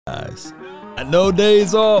No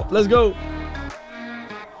days off. Let's go.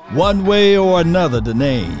 One way or another, the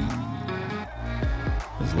name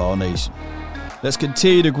is Law Nation. Let's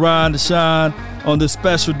continue to grind and shine on this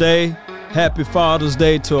special day. Happy Father's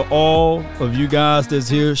Day to all of you guys that's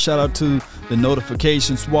here. Shout out to the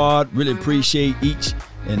notification squad. Really appreciate each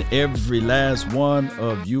and every last one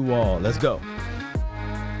of you all. Let's go.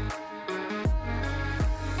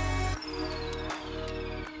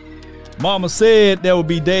 Mama said there will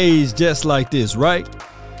be days just like this, right?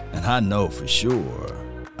 And I know for sure,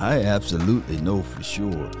 I absolutely know for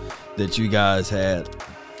sure that you guys had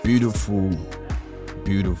beautiful,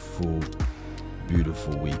 beautiful,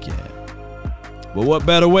 beautiful weekend. But what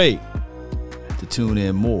better way to tune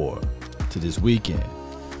in more to this weekend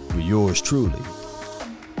with yours truly,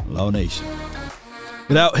 Law Nation.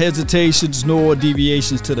 Without hesitations nor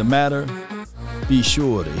deviations to the matter, be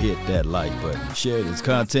sure to hit that like button. Share this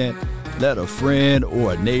content. Let a friend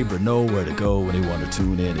or a neighbor know where to go when they want to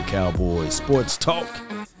tune in to Cowboys Sports Talk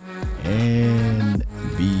and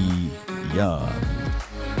beyond.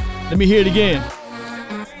 Let me hear it again.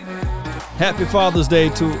 Happy Father's Day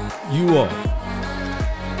to you all.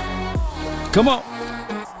 Come on.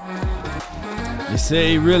 They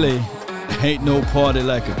say really ain't no party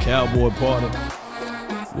like a cowboy party.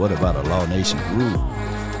 What about a Law Nation groove?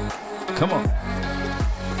 Come on.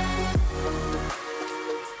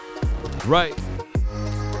 Right.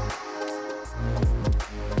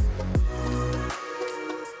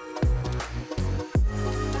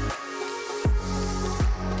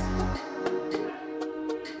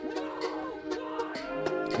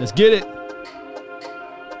 Let's get it.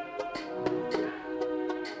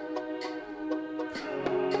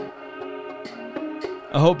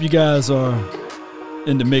 I hope you guys are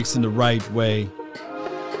in the mix in the right way.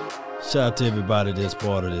 Shout out to everybody that's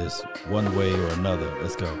part of this one way or another.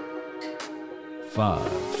 Let's go.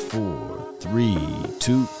 5, 4, 3,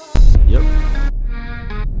 2. Yep.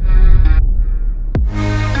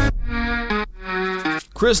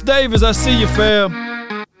 Chris Davis, I see you, fam.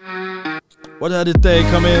 What how did they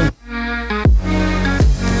come in?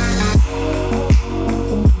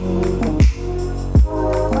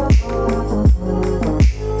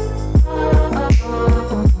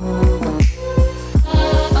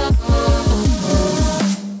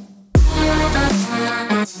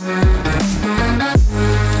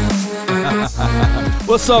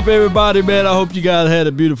 What's up, everybody, man? I hope you guys had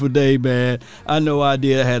a beautiful day, man. I know I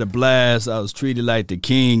did. I had a blast. I was treated like the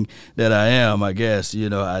king that I am, I guess. You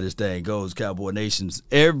know how this thing goes, Cowboy Nations.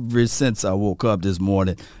 Ever since I woke up this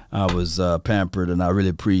morning, I was pampered, and I really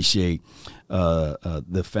appreciate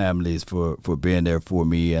the families for being there for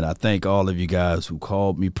me. And I thank all of you guys who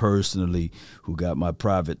called me personally, who got my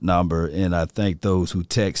private number, and I thank those who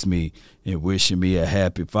text me and wishing me a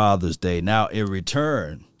happy Father's Day. Now, in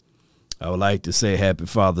return, I would like to say happy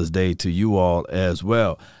Father's Day to you all as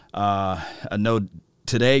well. I know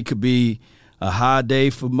today could be a high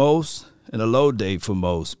day for most and a low day for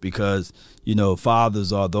most because, you know,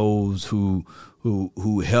 fathers are those who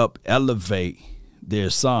help elevate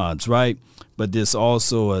their sons, right? But this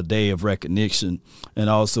also a day of recognition and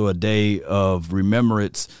also a day of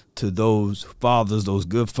remembrance to those fathers, those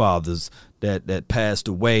good fathers that passed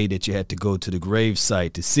away that you had to go to the grave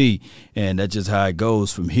site to see. And that's just how it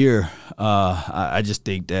goes from here. I just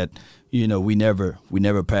think that, you know, we never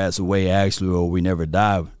pass away actually, or we never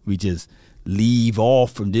die. We just leave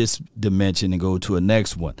off from this dimension and go to a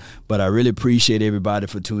next one. But I really appreciate everybody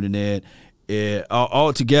for tuning in.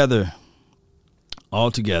 All together,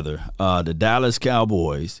 the Dallas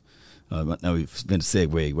Cowboys. Now we've been a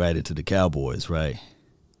segue right into the Cowboys, right?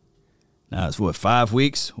 Now it's what, 5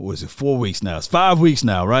 weeks? Or is it 4 weeks now? It's 5 weeks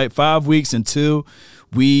now, right? 5 weeks until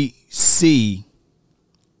we see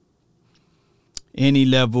any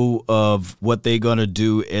level of what they're going to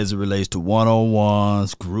do as it relates to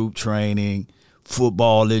one-on-ones, group training,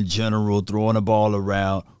 football in general, throwing the ball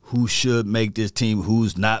around, who should make this team,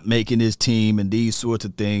 who's not making this team, and these sorts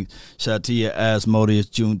of things. Shout out to you, Asmodeus,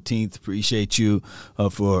 Juneteenth. Appreciate you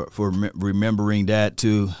for remembering that,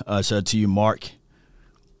 too. Shout out to you, Mark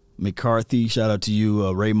McCarthy. Shout out to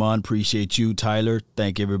you, Raymond. Appreciate you, Tyler.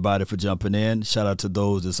 Thank everybody for jumping in. Shout out to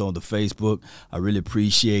those that's on the Facebook. I really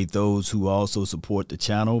appreciate those who also support the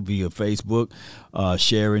channel via Facebook.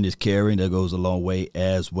 Sharing is caring. That goes a long way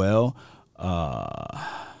as well.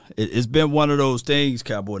 It's been one of those things,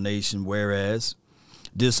 Cowboy Nation, whereas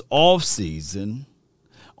this offseason,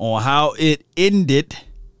 on how it ended,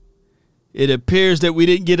 it appears that we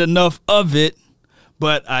didn't get enough of it,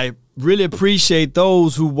 but I really appreciate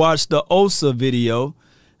those who watched the Osa video,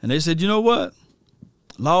 and they said, you know what,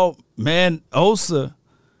 Osa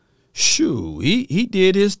Shoo, he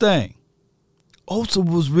did his thing. Osa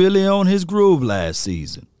was really on his groove last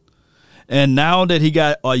season. And now that he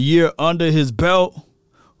got a year under his belt,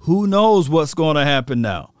 who knows what's going to happen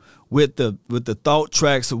now with the thought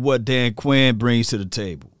tracks of what Dan Quinn brings to the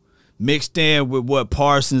table, mixed in with what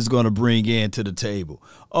Parsons is going to bring in to the table.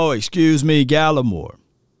 Oh, excuse me, Gallimore.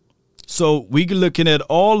 So we can looking at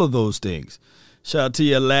all of those things. Shout out to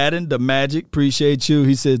you, Aladdin, the Magic. Appreciate you.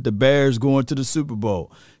 He says the Bears going to the Super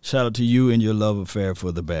Bowl. Shout out to you and your love affair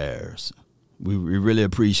for the Bears. We really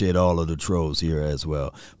appreciate all of the trolls here as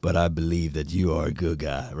well. But I believe that you are a good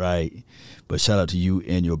guy, right? But shout out to you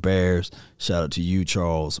and your Bears. Shout out to you,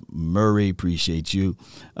 Charles Murray. Appreciate you.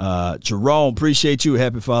 Jerome, appreciate you.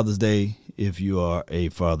 Happy Father's Day if you are a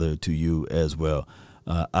father to you as well.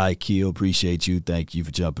 IQ, appreciate you. Thank you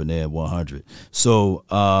for jumping in 100. So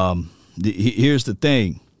here's the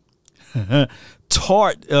thing.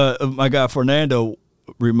 Tart, my guy Fernando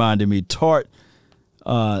reminded me, Tart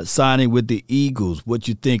signing with the Eagles. What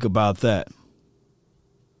you think about that?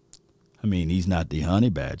 I mean, he's not the honey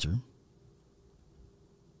badger.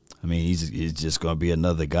 I mean, he's just going to be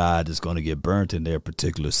another guy that's going to get burnt in their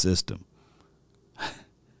particular system.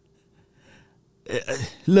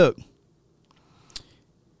 Look,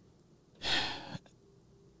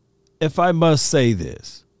 if I must say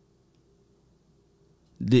this,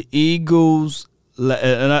 the Eagles,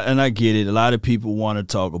 and I get it, a lot of people want to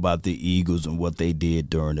talk about the Eagles and what they did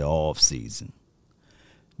during the offseason.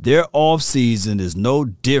 Their offseason is no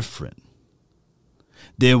different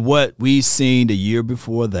than what we seen the year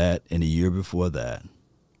before that and the year before that,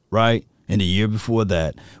 right? And the year before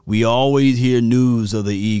that, we always hear news of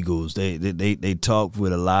the Eagles. They talk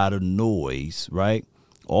with a lot of noise, right?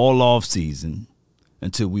 All off season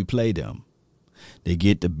until we play them. They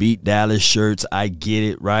get the beat Dallas shirts. I get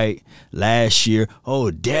it, right? Last year,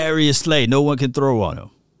 Darius Slay, no one can throw on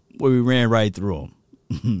him. Well, we ran right through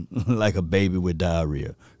him like a baby with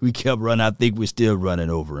diarrhea. We kept running. I think we're still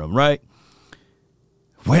running over him, right?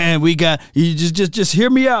 When we got, you just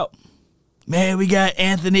hear me out. Man, we got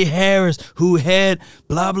Anthony Harris who had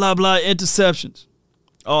blah, blah, blah interceptions.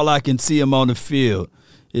 All I can see him on the field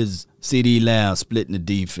is CeeDee Lamb splitting the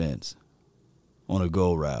defense on a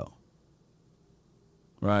go route.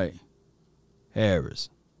 Right? Harris.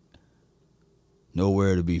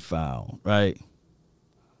 Nowhere to be found, right?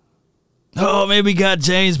 Oh, maybe we got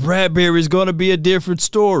James Bradberry. It's going to be a different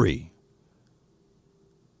story.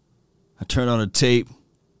 I turned on the tape,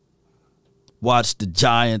 watched the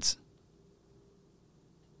Giants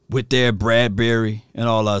with their Bradberry, and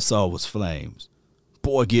all I saw was flames.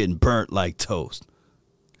 Boy getting burnt like toast.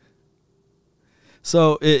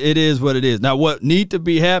 So it is what it is. Now, what need to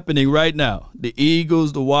be happening right now, the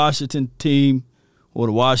Eagles, the Washington team, or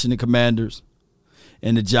the Washington Commanders,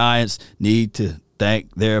 and the Giants need to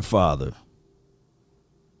thank their father,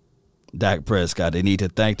 Dak Prescott. They need to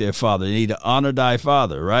thank their father. They need to honor thy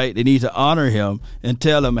father, right? They need to honor him and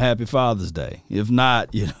tell him Happy Father's Day. If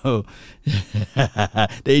not,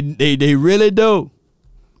 they really do.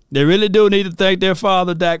 They really do need to thank their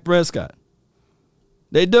father, Dak Prescott.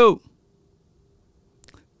 They do.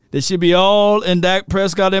 They should be all in Dak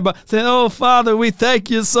Prescott saying, "Oh, Father, we thank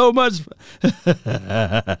you so much."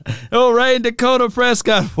 Oh, Ray Dakota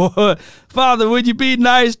Prescott, boy. Father, would you be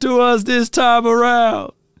nice to us this time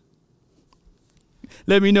around?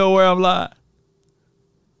 Let me know where I'm lying.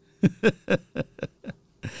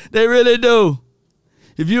 They really do.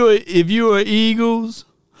 If you are Eagles,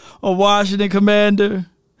 a Washington Commander,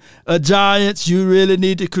 a Giants, you really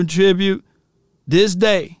need to contribute this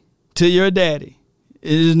day to your daddy.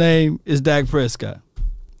 His name is Dak Prescott.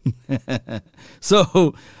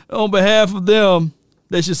 So, on behalf of them,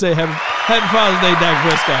 they should say Happy Father's Day, Dak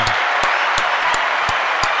Prescott.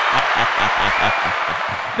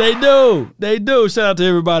 They do. Shout out to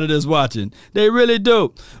everybody that's watching. They really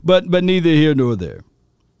do. But neither here nor there.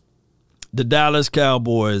 The Dallas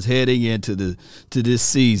Cowboys heading into this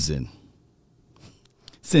season.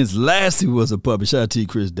 Since Lassie was a puppy. Shout out to you,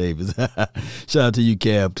 Chris Davis. Shout out to you,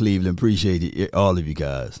 Cab Cleveland. Appreciate it, all of you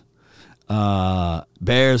guys.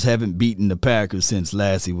 Bears haven't beaten the Packers since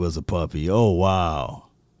Lassie was a puppy. Oh, wow.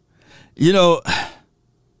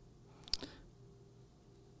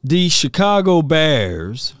 The Chicago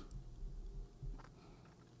Bears,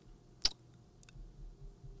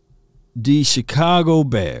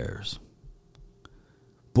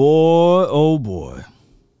 boy, oh boy.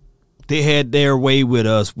 They had their way with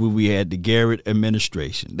us when we had the Garrett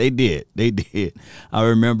administration. They did. I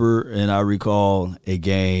remember and I recall a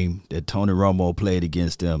game that Tony Romo played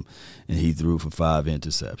against them, and he threw for 5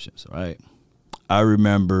 interceptions, right? I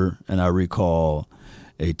remember and I recall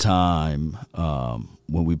a time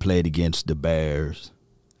when we played against the Bears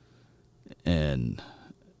and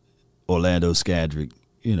Orlando Scandrick,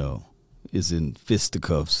 is in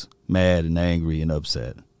fisticuffs, mad and angry and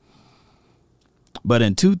upset. But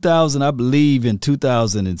in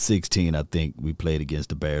 2016, I think we played against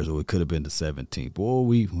the Bears, or it could have been the 17th.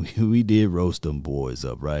 Boy, we did roast them boys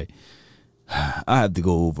up, right? I have to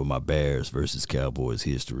go over my Bears versus Cowboys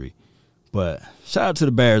history. But shout out to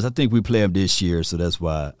the Bears. I think we play them this year, so that's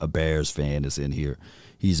why a Bears fan is in here.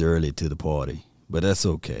 He's early to the party, but that's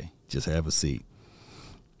okay. Just have a seat.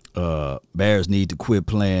 Bears need to quit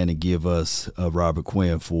playing and give us Robert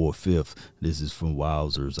Quinn for a fifth. This is from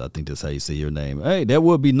Wowzers. I think that's how you say your name. Hey, that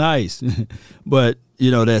would be nice. But,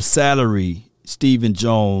 that salary, Stephen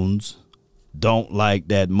Jones don't like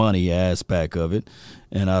that money aspect of it.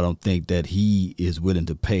 And I don't think that he is willing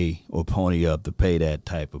to pay or pony up to pay that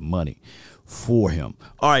type of money for him.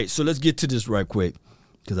 All right, so let's get to this right quick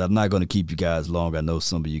because I'm not going to keep you guys long. I know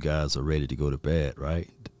some of you guys are ready to go to bed, right?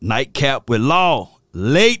 Nightcap with Law.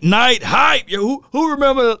 Late night hype. Who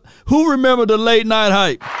remember the late night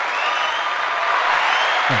hype?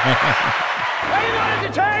 Are you not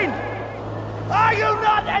entertained? Are you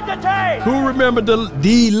not entertained? Who remember the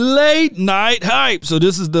late night hype? So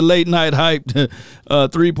this is the late night hype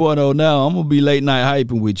 3.0 now. I'm going to be late night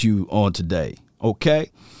hyping with you on today. Okay?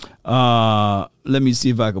 Let me see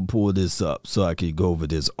if I can pull this up so I can go over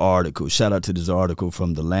this article. Shout out to this article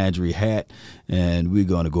from the Landry Hat, and we're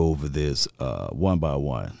going to go over this one by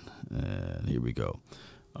one. And here we go.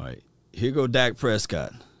 All right, here go Dak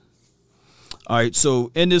Prescott. All right,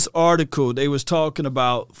 so in this article, they was talking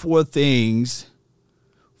about four things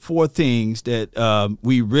that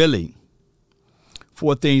we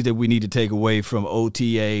need to take away from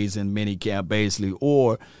OTAs and minicamp, basically,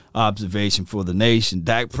 or observation for the nation.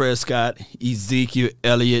 Dak Prescott, Ezekiel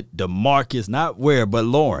Elliott, DeMarcus, not Ware, but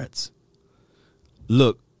Lawrence,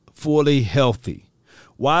 look fully healthy.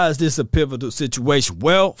 Why is this a pivotal situation?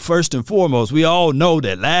 Well, first and foremost, we all know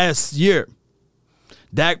that last year,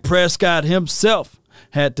 Dak Prescott himself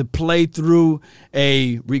had to play through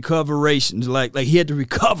a recoveration, like he had to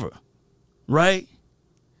recover, right?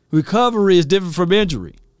 Recovery is different from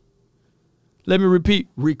injury. Let me repeat,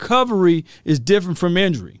 recovery is different from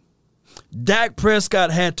injury. Dak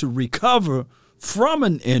Prescott had to recover from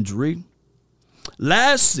an injury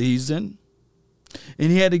last season,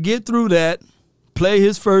 and he had to get through that, play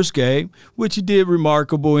his first game, which he did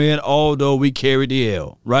remarkable in, although we carried the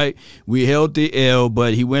L, right? We held the L,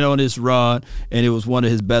 but he went on this run, and it was one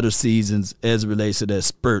of his better seasons as it relates to that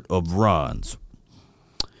spurt of runs.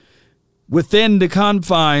 Within the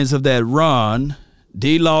confines of that run,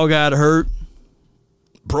 D-Law got hurt,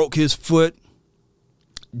 broke his foot,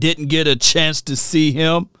 didn't get a chance to see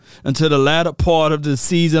him until the latter part of the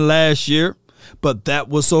season last year, but that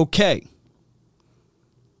was okay.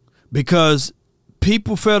 Because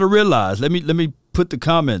people fail to realize, let me put the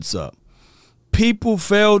comments up. People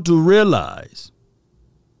fail to realize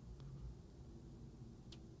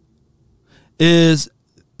is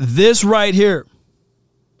this right here.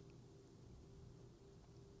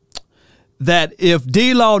 That if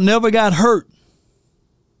D-Law never got hurt,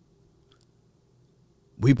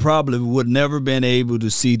 we probably would never been able to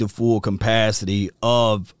see the full capacity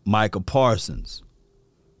of Micah Parsons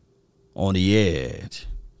on the edge,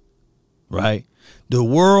 right? The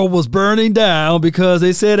world was burning down because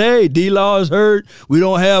they said, hey, D-Law is hurt. We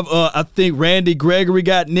don't have, I think Randy Gregory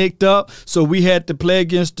got nicked up, so we had to play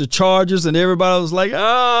against the Chargers, and everybody was like,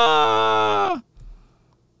 ah.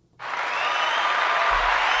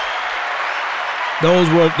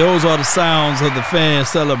 Those are the sounds of the fans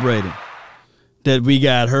celebrating that we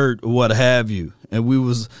got hurt or what have you. And we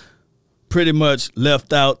was pretty much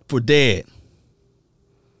left out for dead.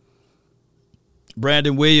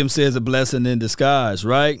 Brandon Williams says a blessing in disguise,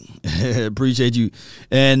 right? Appreciate you.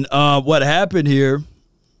 And what happened here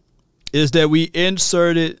is that we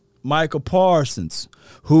inserted Micah Parsons,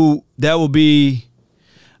 who that will be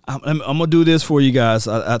I'm going to do this for you guys.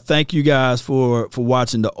 I thank you guys for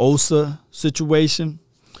watching the Osa situation.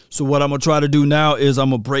 So what I'm going to try to do now is I'm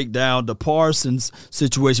going to break down the Parsons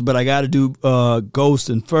situation, but I got to do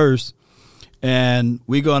Ghostin first. And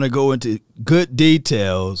we're going to go into good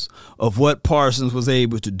details of what Parsons was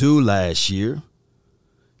able to do last year.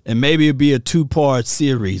 And maybe it'll be a two-part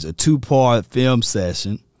series, a two-part film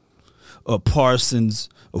session of Parsons,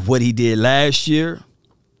 of what he did last year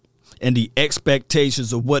and the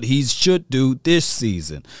expectations of what he should do this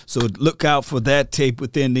season. So look out for that tape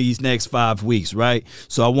within these next 5 weeks, right?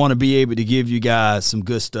 So I want to be able to give you guys some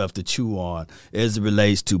good stuff to chew on as it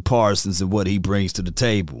relates to Parsons and what he brings to the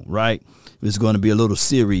table, right? There's going to be a little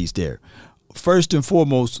series there. first and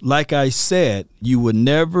foremost, like I said, you would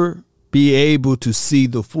never be able to see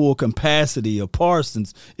the full capacity of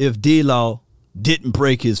Parsons if D-Law didn't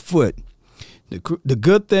break his foot. The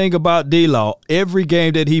good thing about D-Law, every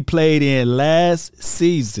game that he played in last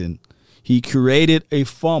season, he created a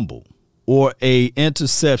fumble or a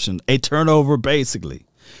interception, a turnover basically,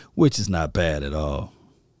 which is not bad at all.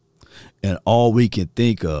 And all we can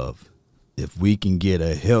think of, if we can get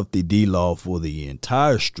a healthy D-Law for the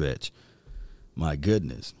entire stretch, my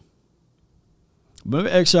goodness. Let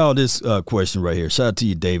me ask y'all this question right here. Shout out to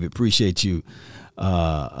you, David. Appreciate you,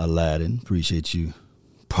 Aladdin. Appreciate you.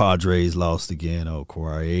 Padres lost again. Oh,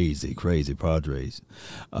 crazy Padres.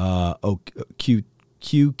 QK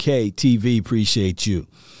TV, appreciate you.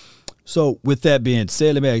 So with that being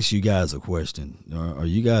said, let me ask you guys a question. Are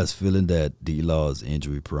you guys feeling that D-Law is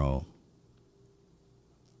injury prone?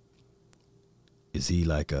 Is he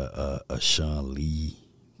like a Sean Lee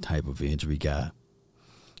type of injury guy?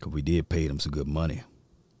 Because we did pay him some good money.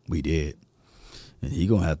 We did. And he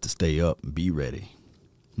going to have to stay up and be ready.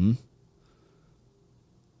 You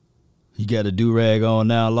got a do-rag on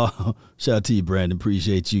now, Law? Shout out to you, Brandon.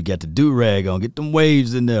 Appreciate you. Got the do-rag on. Get them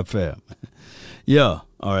waves in there, fam. Yeah,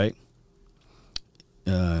 all right.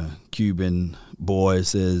 Cuban boy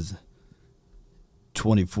says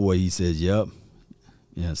 24. He says, yep.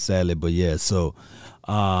 Yeah, sadly, but yeah. So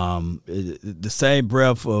the same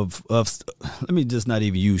breath of let me just not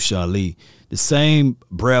even use Sean Lee. The same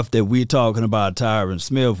breath that we're talking about Tyron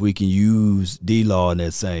Smith, we can use D-Law in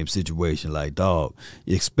that same situation. Like, dog,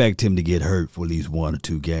 you expect him to get hurt for at least 1 or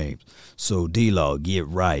 2 games. So D-Law, get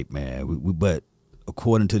right, man. But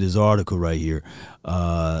according to this article right here,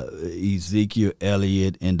 Ezekiel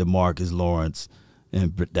Elliott and DeMarcus Lawrence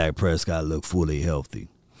and Dak Prescott look fully healthy.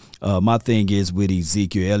 My thing is with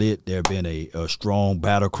Ezekiel Elliott, there been a strong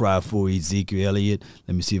battle cry for Ezekiel Elliott.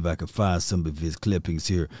 Let me see if I can find some of his clippings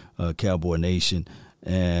here, Cowboy Nation.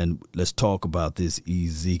 And let's talk about this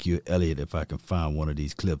Ezekiel Elliott if I can find one of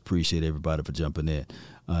these clips. Appreciate everybody for jumping in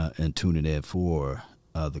and tuning in for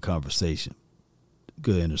the conversation.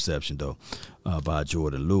 Good interception, though, by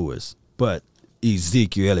Jordan Lewis. But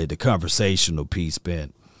Ezekiel Elliott, the conversational piece,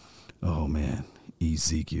 Ben. Oh, man.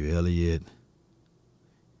 Ezekiel Elliott.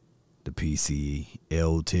 The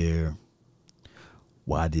PCL tear.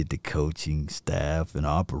 Why did the coaching staff and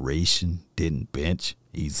operation didn't bench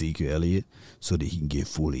Ezekiel Elliott so that he can get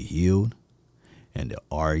fully healed? And the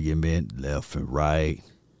argument left and right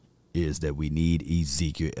is that we need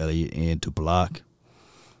Ezekiel Elliott in to block,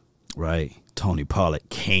 right? Tony Pollard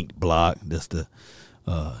can't block. That's the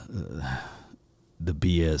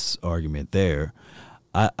BS argument there.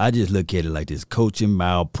 I just look at it like this. Coaching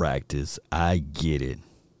malpractice, I get it.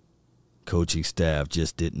 Coaching staff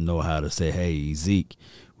just didn't know how to say, hey, Zeke,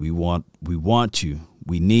 we want you.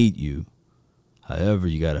 We need you. However,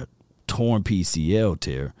 you got a torn PCL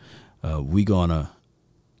tear. We're going to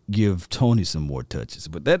give Tony some more touches.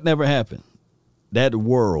 But that never happened. That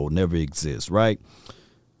world never exists, right?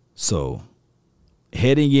 So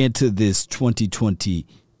heading into this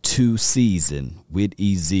 2022 season with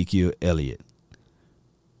Ezekiel Elliott,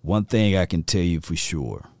 one thing I can tell you for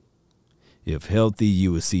sure. If healthy,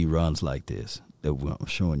 you will see runs like this that I'm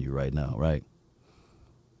showing you right now, right?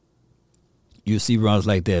 You'll see runs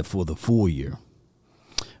like that for the full year.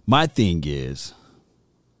 My thing is,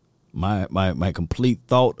 my complete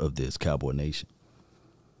thought of this, Cowboy Nation.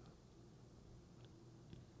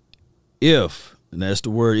 If, and that's the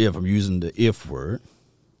word if, I'm using the if word,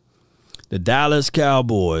 the Dallas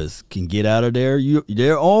Cowboys can get out of their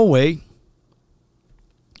own way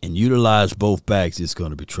and utilize both backs, it's going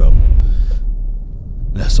to be trouble.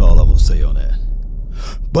 That's all I'm going to say on that.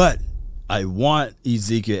 But I want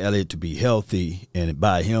Ezekiel Elliott to be healthy, and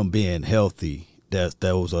by him being healthy,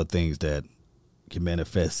 those are things that can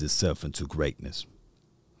manifest itself into greatness.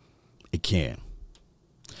 It can.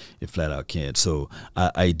 It flat out can. So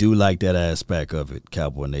I do like that aspect of it,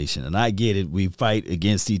 Cowboy Nation. And I get it. We fight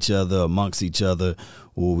against each other, amongst each other,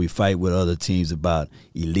 or we fight with other teams about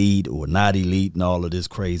elite or not elite and all of this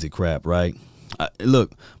crazy crap, right?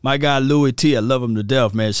 Look, my guy Louis T, I love him to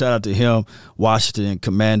death, man. Shout out to him, Washington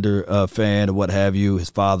Commander fan or what have you. His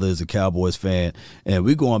father is a Cowboys fan. And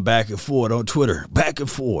we're going back and forth on Twitter, back and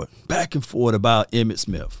forth about Emmitt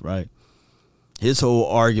Smith, right? His whole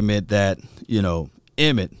argument that, Emmitt,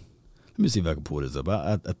 let me see if I can pull this up.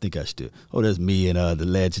 I think I should. Oh, that's me and the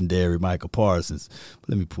legendary Michael Parsons. But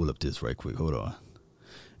let me pull up this right quick. Hold on.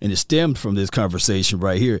 And it stemmed from this conversation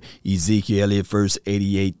right here. Ezekiel Elliott, first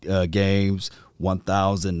 88 games,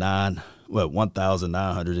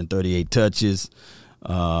 1,938 touches,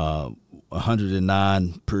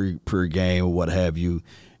 109 per game or what have you.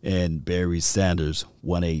 and Barry Sanders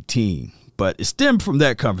 118. But it stemmed from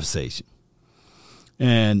that conversation.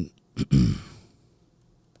 And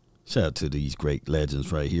shout out to these great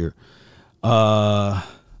legends right here. Yeah,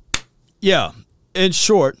 in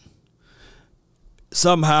short,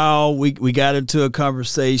 somehow we got into a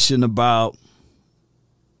conversation about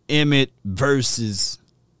Emmitt versus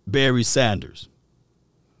Barry Sanders.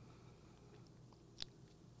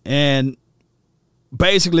 And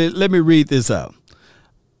basically, let me read this out.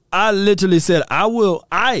 I literally said, I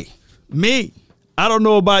don't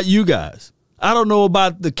know about you guys. I don't know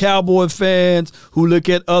about the Cowboy fans who look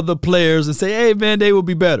at other players and say, hey, man, they will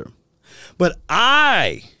be better. But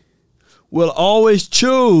I will always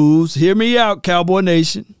choose, hear me out, Cowboy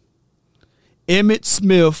Nation, Emmitt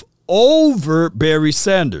Smith over Barry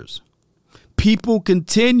Sanders. People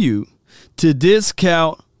continue to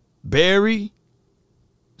discount Barry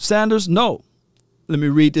Sanders. No. Let me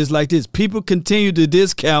read this like this. People continue to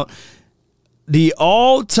discount the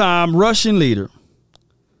all-time rushing leader.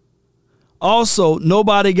 Also,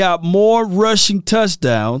 nobody got more rushing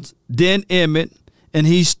touchdowns than Emmitt, and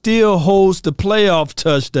he still holds the playoff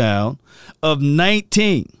touchdown of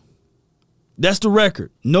 19. That's the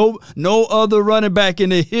record. No other running back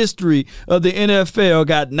in the history of the NFL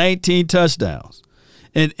got 19 touchdowns.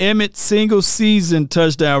 And Emmitt's single-season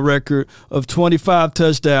touchdown record of 25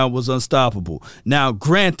 touchdowns was unstoppable. Now,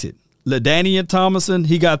 granted, LaDainian Tomlinson,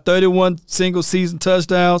 he got 31 single-season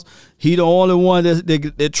touchdowns. He the only one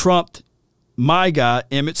that trumped my guy,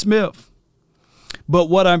 Emmitt Smith. But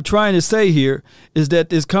what I'm trying to say here is that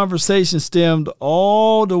this conversation stemmed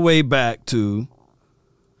all the way back to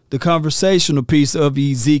the conversational piece of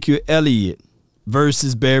Ezekiel Elliott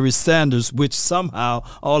versus Barry Sanders, which somehow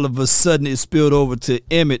all of a sudden it spilled over to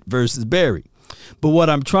Emmitt versus Barry. But what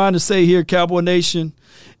I'm trying to say here, Cowboy Nation,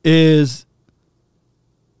 is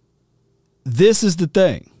this is the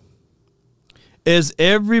thing. As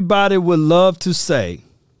everybody would love to say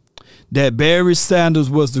that Barry Sanders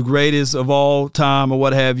was the greatest of all time or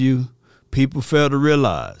what have you, people fail to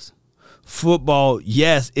realize football,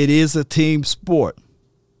 yes, it is a team sport,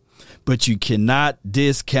 but you cannot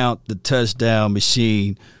discount the touchdown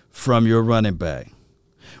machine from your running back.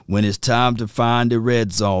 When it's time to find the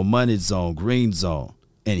red zone, money zone, green zone,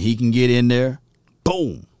 and he can get in there,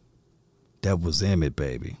 boom, that was Emmitt,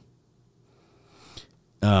 baby.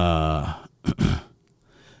 Emmitt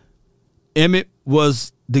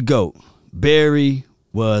was the GOAT. Barry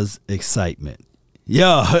was excitement.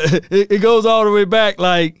 Yeah, it goes all the way back,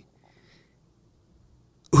 like,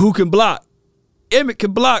 who can block? Emmitt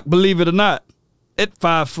can block, believe it or not, at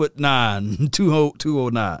 5'9",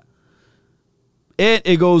 209. And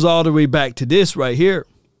it goes all the way back to this right here.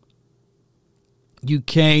 You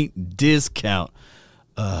can't discount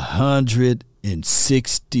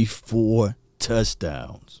 164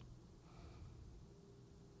 touchdowns.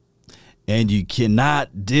 And you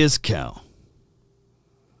cannot discount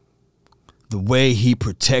the way he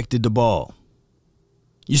protected the ball.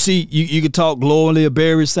 You see, you can talk glowingly of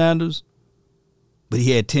Barry Sanders, but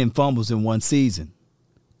he had 10 fumbles in one season.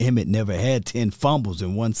 Emmitt never had 10 fumbles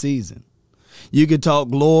in one season. You can talk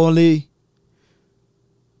glowingly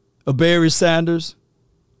of Barry Sanders,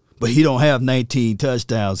 but he don't have 19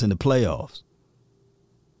 touchdowns in the playoffs.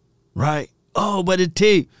 Right? Oh, but it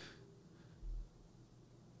team.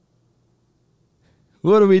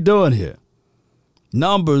 What are we doing here?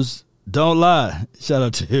 Numbers don't lie. Shout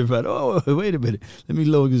out to everybody. Oh, wait a minute. Let me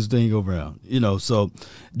load this thing around. So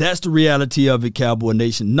that's the reality of it, Cowboy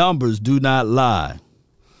Nation. Numbers do not lie.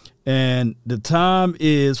 And the time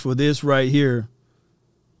is for this right here.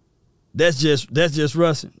 That's just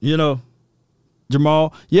rushing,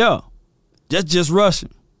 Jamal. Yeah, that's just rushing.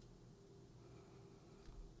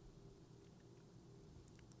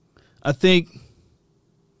 I think,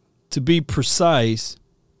 to be precise,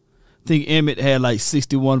 I think Emmitt had like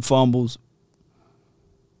 61 fumbles.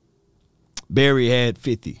 Barry had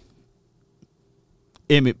 50.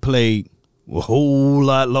 Emmitt played a whole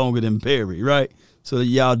lot longer than Barry, right? So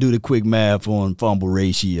y'all do the quick math on fumble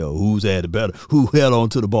ratio. Who's had the better? Who held on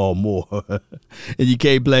to the ball more? And you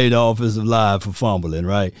can't blame the offensive line for fumbling,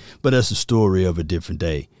 right? But that's the story of a different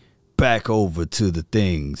day. Back over to the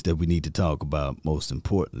things that we need to talk about most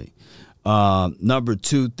importantly. Number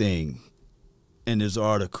two thing in this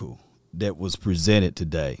article that was presented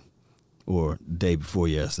today or the day before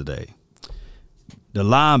yesterday, the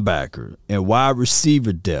linebacker and wide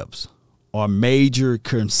receiver depths are major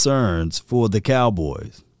concerns for the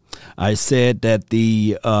Cowboys. I said that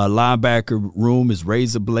the linebacker room is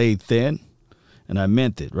razor blade thin, and I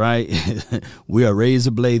meant it, right? We are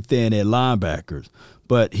razor blade thin at linebackers.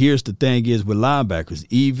 But here's the thing is with linebackers,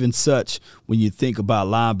 even such, when you think about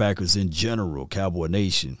linebackers in general, Cowboy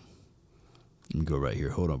Nation. Let me go right here.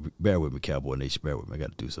 Hold on. Bear with me, Cowboy Nation. Bear with me. I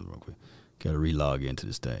got to do something real quick. Got to relog into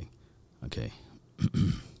this thing. Okay.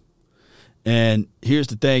 And here's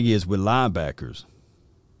the thing is with linebackers,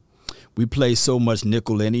 we play so much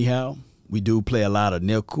nickel anyhow. We do play a lot of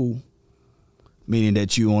nickel, meaning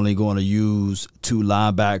that you're only going to use 2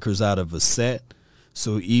 linebackers out of a set.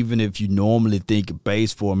 So even if you normally think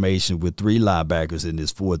base formation with 3 linebackers in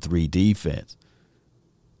this 4-3 defense,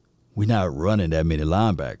 we're not running that many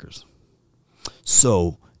linebackers.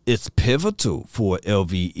 So it's pivotal for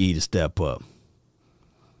LVE to step up.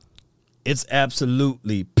 It's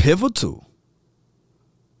absolutely pivotal.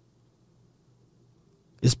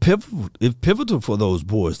 It's pivotal for those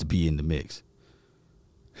boys to be in the mix.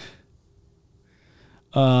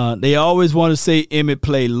 They always want to say Emmett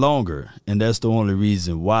played longer, and that's the only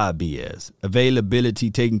reason why, BS.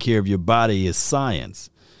 Availability, taking care of your body is science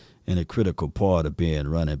and a critical part of being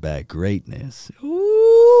running back greatness.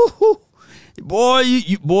 Ooh, boy,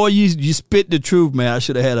 you spit the truth, man. I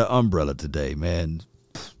should have had an umbrella today, man.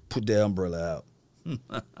 Put that umbrella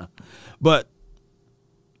out. But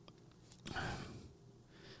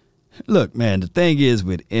look, man, the thing is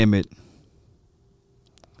with Emmett,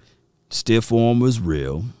 stiff arm was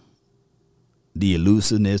real. The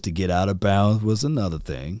elusiveness to get out of bounds was another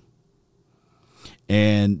thing.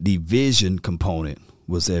 And the vision component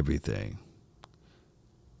was everything.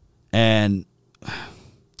 And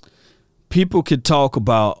people could talk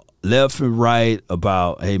about left and right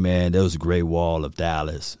about, hey, man, there was a great wall of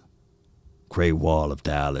Dallas. Great wall of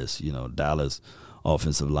Dallas. You know, Dallas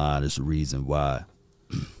offensive line is the reason why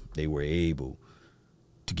they were able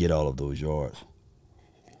to get all of those yards.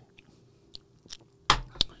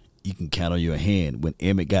 You can count on your hand when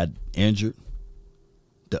Emmett got injured,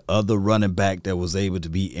 the other running back that was able to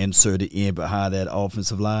be inserted in behind that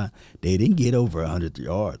offensive line, they didn't get over 100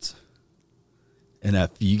 yards. And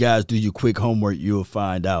if you guys do your quick homework, you'll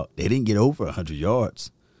find out they didn't get over 100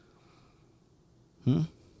 yards.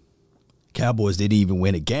 Cowboys didn't even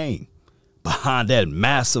win a game behind that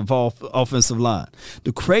massive offensive line.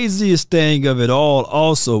 The craziest thing of it all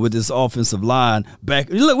also with this offensive line back,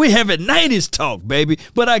 look, we having 90s talk, baby,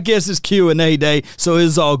 but I guess it's Q&A day, so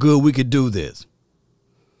it's all good. We could do this.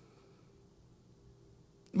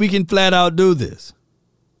 We can flat out do this.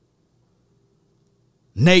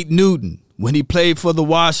 Nate Newton, when he played for the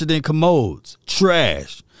Washington Commodes,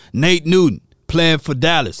 trash. Nate Newton playing for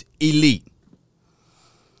Dallas, elite.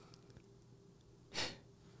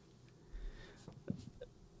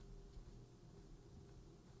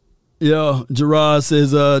 Yo, Gerard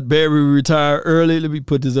says Barry retired early. Let me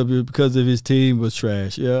put this up here because of his team was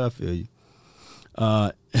trash. Yeah, I feel you.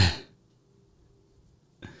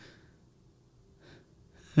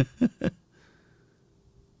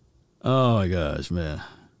 Oh my gosh, man.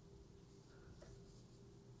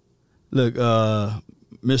 Look,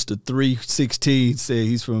 Mr. 316 said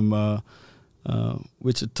he's from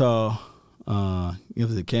Wichita, was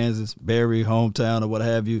it Kansas, Barry, hometown, or what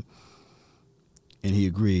have you. And he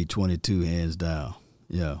agreed, 22 hands down.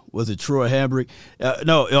 Yeah. Was it Troy Hambrick?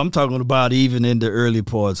 No, I'm talking about even in the early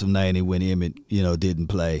parts of 90 when Emmett, didn't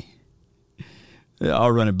play.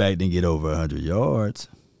 Our running back didn't get over 100 yards.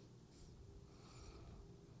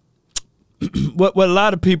 What a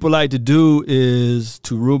lot of people like to do is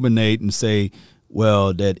to ruminate and say,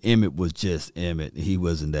 well, that Emmett was just Emmett. He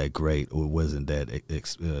wasn't that great or wasn't that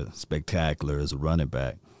spectacular as a running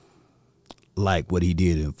back. Like what he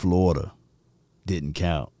did in Florida didn't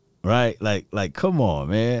count, right? Like, come on,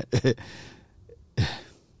 man.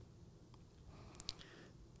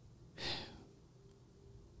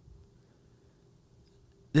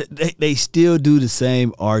 They still do the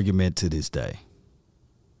same argument to this day.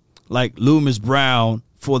 Like Loomis Brown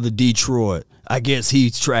for the Detroit. I guess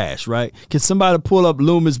he's trash, right? Can somebody pull up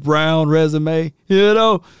Loomis Brown resume?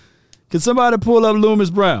 Can somebody pull up Loomis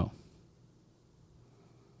Brown?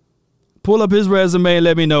 Pull up his resume and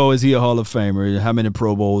let me know, is he a Hall of Famer? How many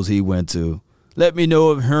Pro Bowls he went to? Let me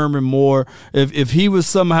know if Herman Moore, if he was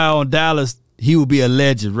somehow in Dallas, he would be a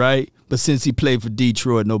legend, right? But since he played for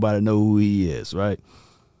Detroit, nobody know who he is, right?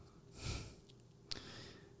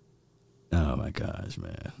 Oh, my gosh,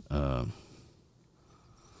 man.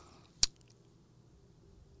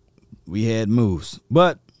 We had moves.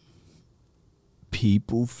 But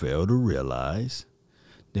people fail to realize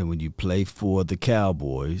that when you play for the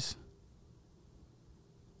Cowboys,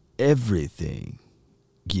 everything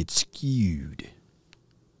gets skewed.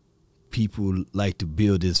 People like to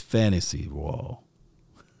build this fantasy wall.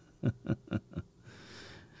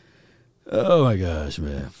 Oh, my gosh,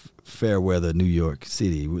 man. Fairweather, New York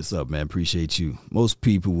City. What's up, man? Appreciate you. Most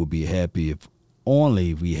people would be happy if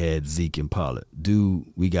only we had Zeke and Pollard. Dude,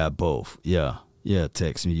 we got both. Yeah,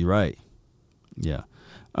 text me. You're right. Yeah.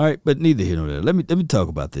 All right, but neither here nor there. Let me talk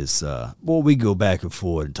about this. Before we go back and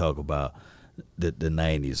forth and talk about the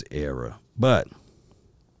 90s era. But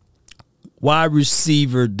wide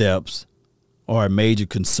receiver depths are a major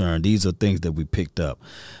concern. These are things that we picked up.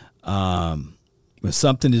 When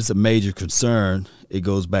something is a major concern, it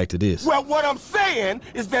goes back to this. Well, what I'm saying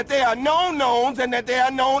is that there are known knowns and that there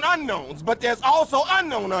are known unknowns, but there's also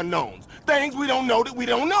unknown unknowns. Things we don't know that we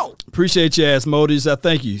don't know. Appreciate your ass, Modis. I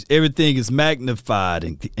thank you. Everything is magnified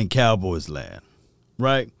in Cowboys land,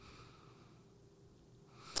 right?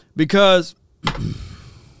 Because, let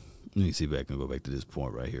me see if I can go back to this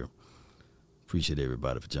point right here. Appreciate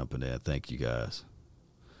everybody for jumping in. Thank you, guys.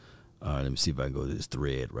 All right, let me see if I can go to this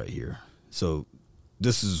thread right here. So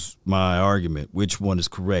this is my argument. Which one is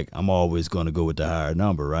correct? I'm always going to go with the higher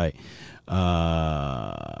number, right?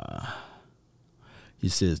 He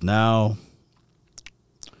says, now,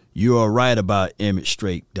 you are right about Emmett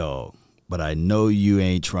Straight Dog, but I know you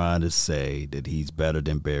ain't trying to say that he's better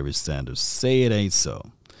than Barry Sanders. Say it ain't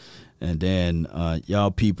so. And then y'all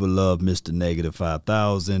people love Mr. Negative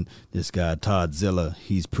 5000. This guy, Todd Zilla,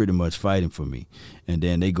 he's pretty much fighting for me. And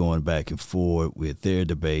then they going back and forth with their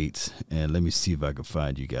debates. And let me see if I can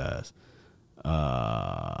find you guys.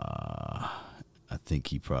 I think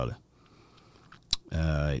he probably.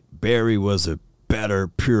 Barry was a better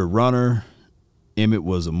pure runner. Emmett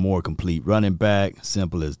was a more complete running back.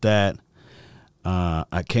 Simple as that.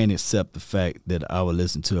 I can't accept the fact that I would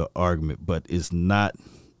listen to an argument, but it's not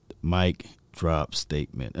Mike drop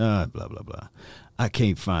statement. Blah, blah, blah. I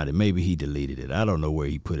can't find it. Maybe he deleted it. I don't know where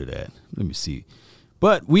he put it at. Let me see.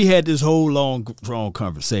 But we had this whole long, drawn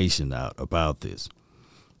conversation out about this.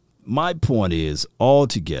 My point is,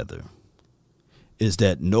 altogether, is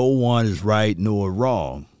that no one is right nor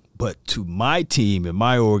wrong. But to my team and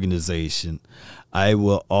my organization, I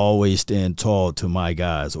will always stand tall to my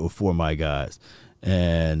guys or for my guys.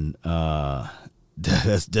 And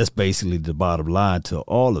that's basically the bottom line to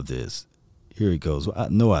all of this. Here it goes. I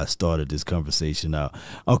know I started this conversation out.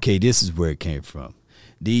 Okay, this is where it came from.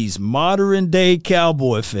 These modern day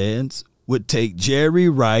Cowboy fans would take Jerry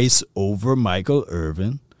Rice over Michael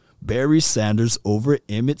Irvin, Barry Sanders over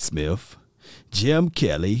Emmitt Smith, Jim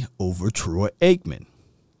Kelly over Troy Aikman.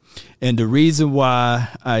 And the reason why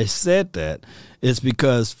I said that is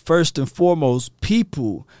because, first and foremost,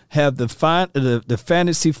 people have the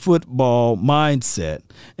fantasy football mindset,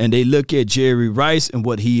 and they look at Jerry Rice and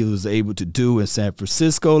what he was able to do in San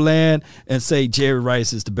Francisco land and say Jerry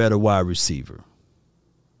Rice is the better wide receiver.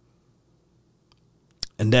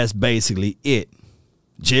 And that's basically it.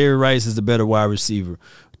 Jerry Rice is the better wide receiver.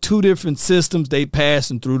 Two different systems, they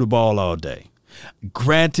pass and threw the ball all day.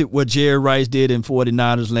 Granted, what Jerry Rice did in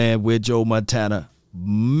 49ers land with Joe Montana,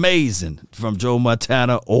 amazing. From Joe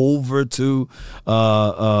Montana over to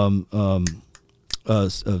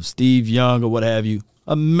Steve Young or what have you,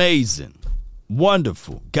 amazing,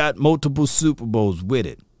 wonderful. Got multiple Super Bowls with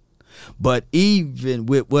it. But even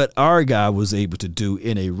with what our guy was able to do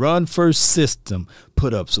in a run-first system,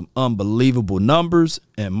 put up some unbelievable numbers.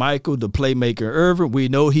 And Michael, the playmaker Irvin, we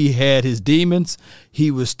know he had his demons. He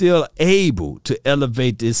was still able to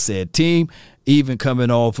elevate this said team, even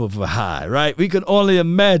coming off of a high, right? We can only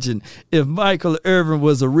imagine if Michael Irvin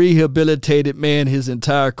was a rehabilitated man his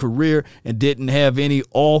entire career and didn't have any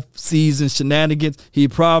off-season shenanigans, he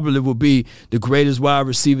probably would be the greatest wide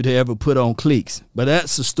receiver to ever put on cleats. But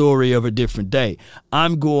that's the story of a different day.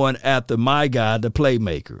 I'm going after my guy, the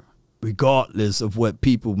playmaker, regardless of what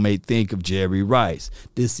people may think of Jerry Rice.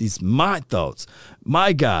 This is my thoughts.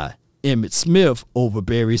 My guy, Emmitt Smith, over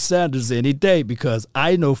Barry Sanders any day, because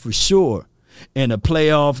I know for sure in a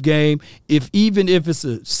playoff game, even if it's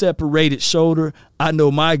a separated shoulder, I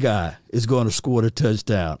know my guy is going to score the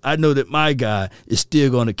touchdown. I know that my guy is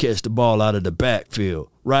still going to catch the ball out of the backfield,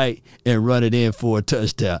 right, and run it in for a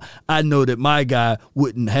touchdown. I know that my guy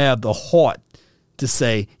wouldn't have the heart to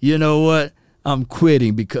say, you know what, I'm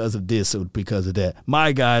quitting because of this or because of that.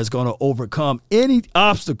 My guy is going to overcome any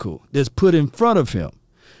obstacle that's put in front of him,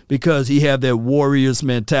 because he have that Warriors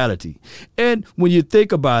mentality. And when you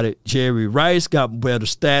think about it, Jerry Rice got better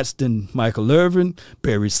stats than Michael Irvin.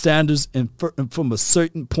 Barry Sanders, and from a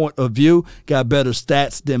certain point of view, got better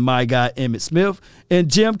stats than my guy Emmitt Smith.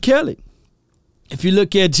 And Jim Kelly. If you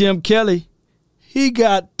look at Jim Kelly, he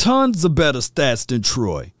got tons of better stats than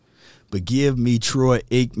Troy. But give me Troy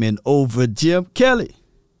Aikman over Jim Kelly.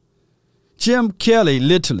 Jim Kelly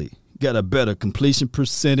literally got a better completion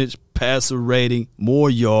percentage, passer rating, more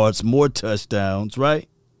yards, more touchdowns, right?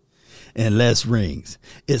 And less rings.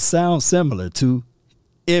 It sounds similar to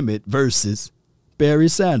Emmett versus Barry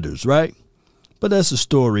Sanders, right? But that's a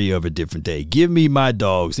story of a different day. Give me my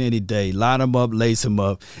dogs any day. Line them up, lace them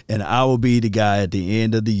up, and I will be the guy at the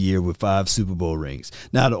end of the year with 5 Super Bowl rings.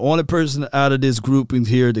 Now, the only person out of this grouping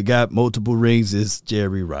here that got multiple rings is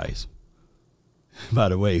Jerry Rice. By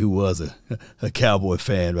the way, who was a Cowboy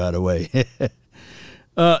fan, by the way.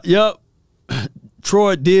 Yep.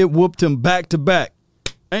 Troy did whooped him back to back.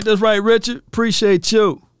 Ain't that right, Richard? Appreciate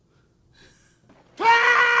you.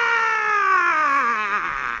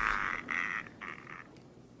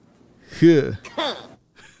 Yeah.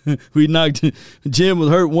 We knocked Jim was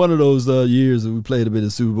hurt one of those years that we played a bit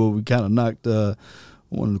of Super Bowl. We kind of knocked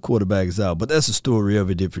one of the quarterbacks out. But that's a story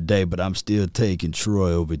of a different day. But I'm still taking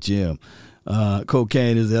Troy over Jim.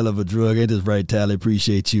 Cocaine is a hell of a drug. Ain't this right, Tally?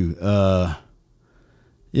 Appreciate you.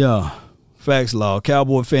 Yeah. Facts law.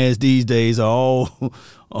 Cowboy fans these days are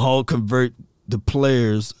all convert the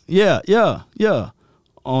players. Yeah.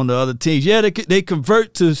 On the other teams. Yeah, they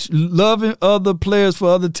convert to loving other players for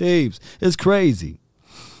other teams. It's crazy.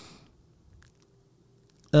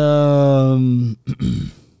 Emmett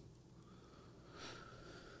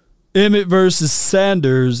versus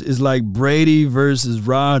Sanders is like Brady versus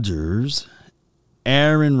Rodgers.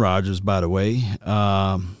 Aaron Rodgers, by the way,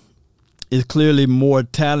 is clearly more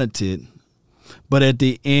talented. But at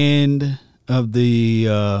the end of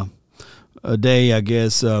the day, I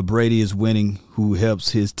guess Brady is winning, who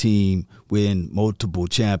helps his team win multiple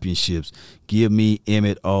championships. Give me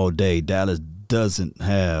Emmett all day. Dallas doesn't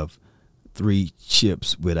have 3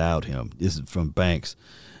 chips without him. This is from Banks.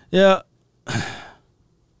 Yeah.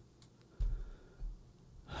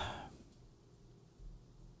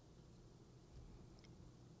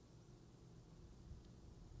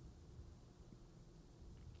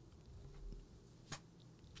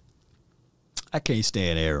 I can't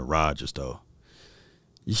stand Aaron Rodgers, though.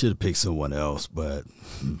 You should have picked someone else, but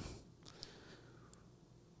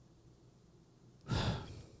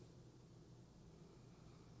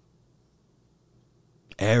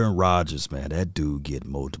Aaron Rodgers, man, that dude get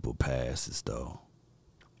multiple passes, though.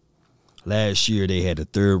 Last year, they had the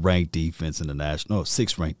 3rd-ranked defense in the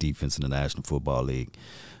 6th-ranked defense in the National Football League.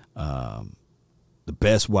 The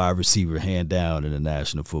best wide receiver, hand down, in the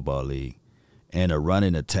National Football League. And a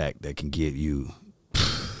running attack that can give you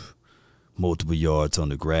multiple yards on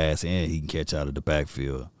the grass, and he can catch out of the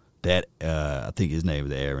backfield. That I think his name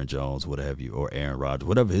is Aaron Jones, what have you, or Aaron Rodgers,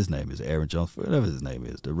 whatever his name is, Aaron Jones, whatever his name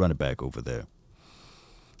is, the running back over there.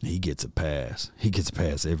 He gets a pass. He gets a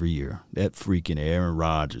pass every year. That freaking Aaron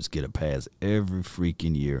Rodgers get a pass every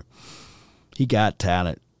freaking year. He got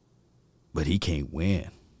talent, but he can't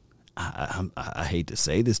win. I hate to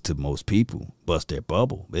say this to most people, bust their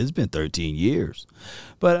bubble. It's been 13 years.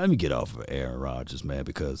 But let me get off of Aaron Rodgers, man,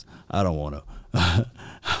 because I don't want to.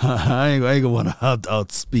 I ain't going to want to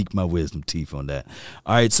outspeak my wisdom teeth on that.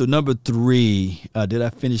 All right, so number 3, did I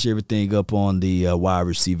finish everything up on the wide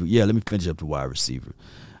receiver? Yeah, let me finish up the wide receiver.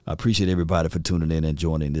 I appreciate everybody for tuning in and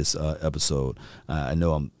joining this episode. I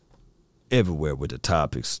know I'm everywhere with the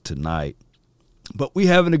topics tonight. But we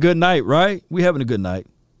having a good night, right? We having a good night.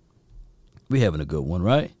 We having a good one,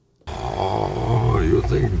 right? Oh, you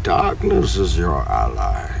think darkness is your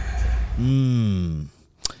ally?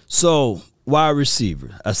 So, wide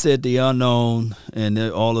receiver. I said the unknown and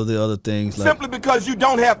all of the other things. Simply because you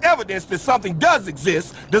don't have evidence that something does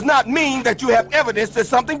exist does not mean that you have evidence that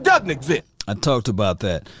something doesn't exist. I talked about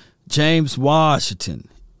that. James Washington,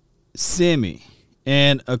 Simi,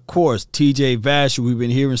 and, of course, T.J. Vasher. We've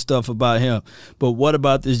been hearing stuff about him. But what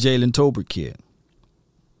about this Jalen Tolbert kid?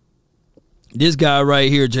 This guy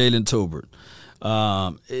right here, Jalen Tolbert,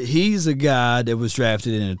 he's a guy that was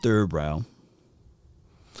drafted in the 3rd round.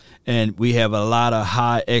 And we have a lot of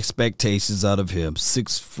high expectations out of him.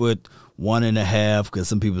 6'1.5", because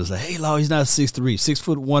some people say, hey, Law, he's not 6'3",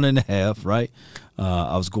 6'1.5", right?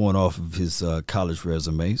 I was going off of his college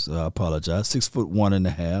resume, so I apologize.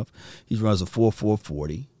 6'1.5". He runs a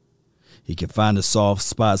 4.40. He can find the soft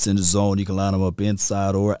spots in the zone. You can line him up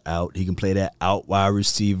inside or out. He can play that out wide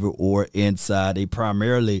receiver or inside. They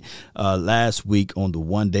primarily, last week on the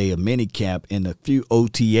one day of minicamp and a few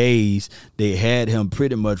OTAs, they had him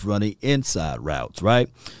pretty much running inside routes, right?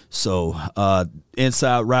 So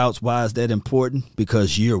inside routes, why is that important?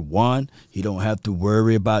 Because year 1, he don't have to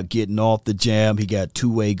worry about getting off the jam. He got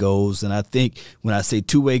 2-way goals. And I think when I say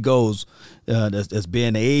 2-way goals, that's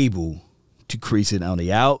being able to crease it on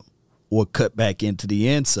the out or cut back into the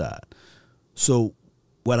inside. So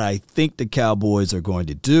what I think the Cowboys are going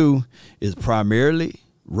to do is primarily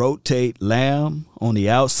rotate Lamb on the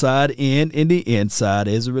outside and in the inside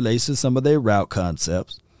as it relates to some of their route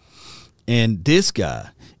concepts. And this guy,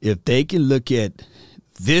 if they can look at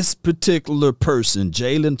this particular person,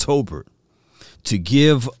 Jalen Tolbert, to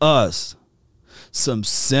give us some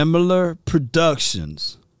similar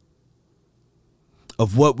productions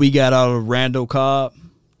of what we got out of Randall Cobb,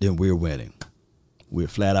 then we're winning. We're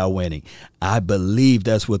flat out winning. I believe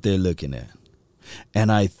that's what they're looking at.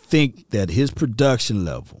 And I think that his production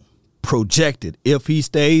level projected, if he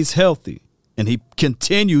stays healthy and he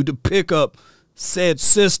continued to pick up said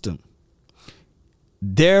system,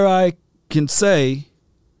 dare I can say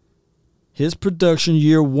his production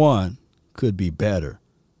year one could be better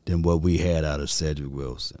than what we had out of Cedric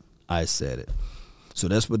Wilson. I said it. So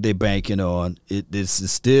that's what they're banking on. This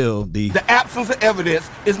is still the absence of evidence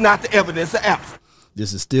is not the evidence of absence.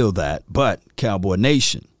 This is still that. But Cowboy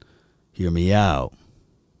Nation, hear me out.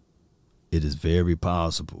 It is very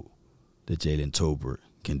possible that Jalen Tolbert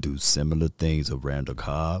can do similar things of Randall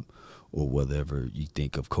Cobb or whatever you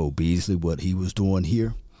think of Cole Beasley, what he was doing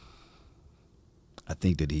here. I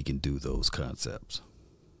think that he can do those concepts.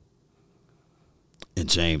 And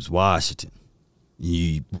James Washington,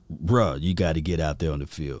 you got to get out there on the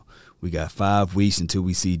field. We got 5 weeks until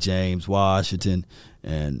we see James Washington,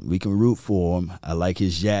 and we can root for him. I like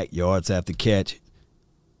his yards after catch,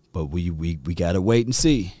 but we got to wait and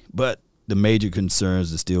see. But the major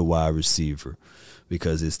concerns is still wide receiver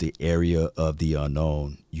because it's the area of the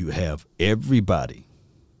unknown. You have everybody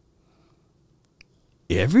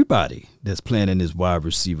that's playing in this wide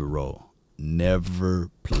receiver role never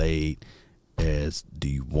played as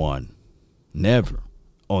D1. Never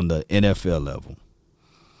on the NFL level.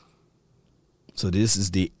 So this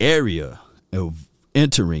is the area of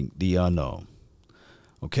entering the unknown.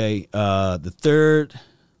 Okay, the third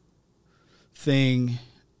thing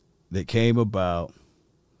that came about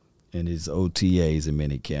in his OTAs and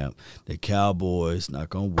minicamp, the Cowboys,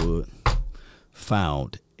 knock on wood,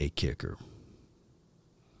 found a kicker.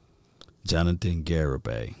 Jonathan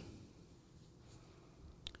Garibay.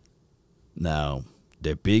 Now,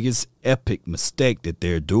 their biggest epic mistake that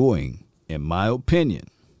they're doing, in my opinion,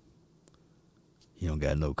 he don't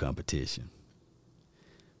got no competition.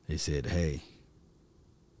 They said, hey,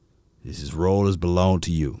 his role has belonged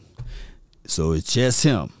to you. So it's just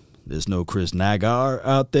him. There's no Chris Nagar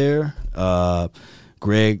out there.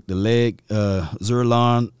 Greg the Leg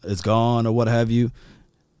Zerlon is gone or what have you.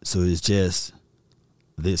 So it's just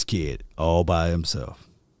this kid all by himself.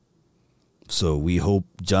 So we hope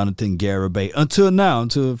Jonathan Garibay,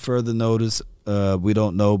 until further notice, we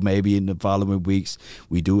don't know, maybe in the following weeks,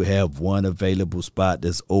 we do have one available spot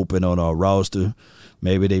that's open on our roster.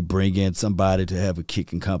 Maybe they bring in somebody to have a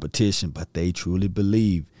kicking competition, but they truly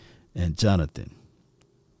believe in Jonathan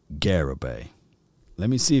Garibay. Let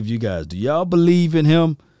me see if you guys, do y'all believe in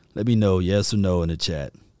him? Let me know, yes or no, in the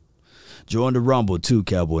chat. Join the Rumble too,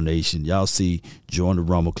 Cowboy Nation. Y'all see, join the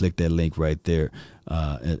Rumble. Click that link right there,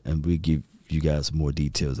 and we give you guys more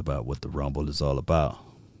details about what the Rumble is all about.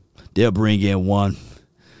 They'll bring in one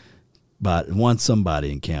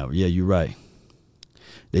somebody in camp. Yeah, you're right.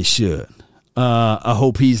 They should. I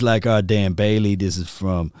hope he's like our Dan Bailey. This is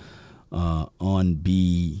from on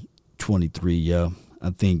B23. Yeah, I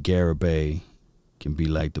think Garibay can be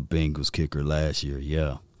like the Bengals kicker last year.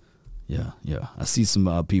 Yeah. I see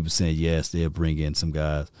some people saying yes, they'll bring in some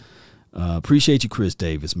guys. Appreciate you, Chris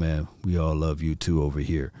Davis, man. We all love you too over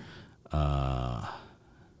here.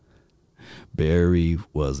 Barry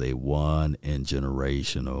was a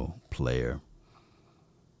one-in-generational player.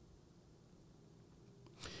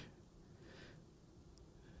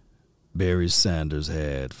 Barry Sanders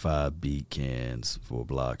had 5 beat cans for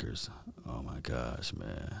blockers. Oh my gosh,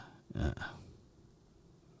 man.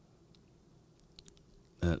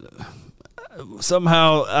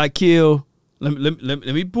 Somehow I kill. Let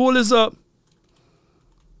me pull this up.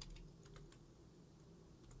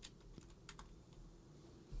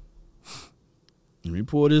 Let me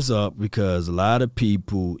pull this up because a lot of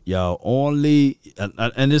people, y'all only,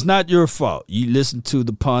 and it's not your fault. You listen to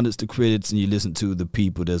the pundits, the critics, and you listen to the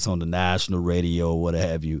people that's on the national radio, what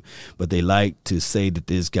have you, but they like to say that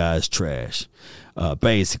this guy's trash,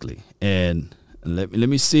 basically. And let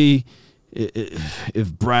me see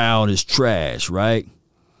if Brown is trash, right?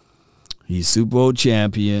 He's Super Bowl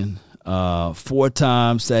champion,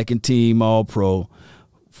 4-time second team All-Pro.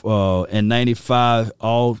 And 95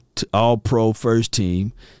 all pro first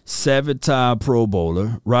team, 7-time Pro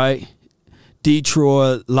Bowler, right?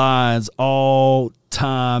 Detroit Lions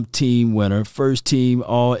all-time team winner, first team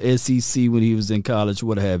all SEC when he was in college,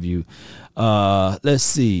 what have you. Let's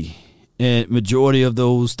see. And majority of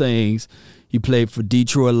those things, He played for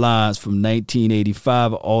Detroit Lions from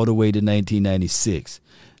 1985 all the way to 1996.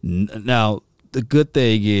 Now, the good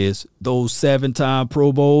thing is those 7-time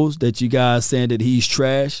Pro Bowls that you guys saying that he's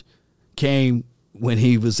trash came when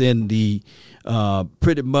he was in the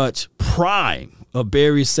pretty much prime of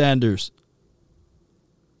Barry Sanders'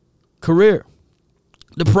 career.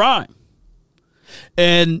 The prime.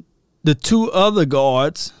 And the 2 other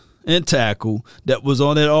guards and tackle that was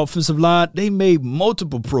on that offensive line, they made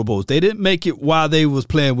multiple Pro Bowls. They didn't make it while they was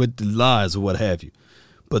playing with the Lions or what have you.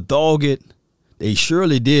 But dog it, they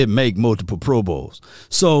surely did make multiple Pro Bowls.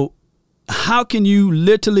 So how can you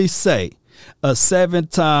literally say a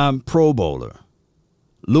 7-time Pro Bowler,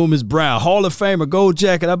 Loomis Brown, Hall of Famer, Gold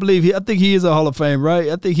Jacket, I think he is a Hall of Famer, right?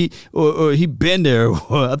 I think he been there.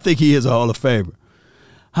 I think he is a Hall of Famer.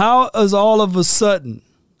 How is all of a sudden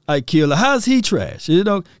Ike, how's he trash? You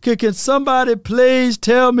know, can somebody please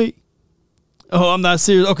tell me? Oh, I'm not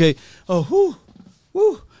serious. Okay. Oh,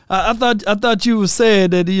 whoo. I thought you were saying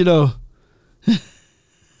that, you know.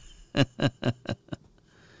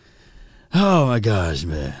 Oh my gosh,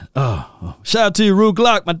 man. Oh. Shout out to you, Rue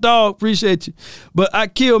Glock, my dog. Appreciate you. But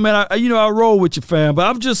Ike, man, I roll with you, fam. But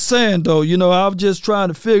I'm just saying, though, you know, I'm just trying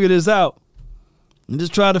to figure this out. I'm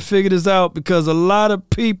just trying to figure this out because a lot of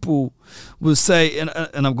people will say, and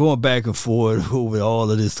I'm going back and forth over all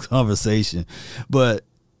of this conversation, but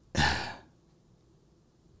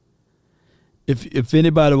if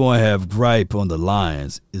anybody want to have gripe on the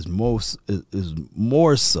Lions, is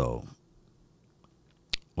more so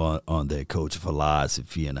on their coach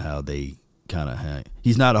philosophy and how they kind of hang.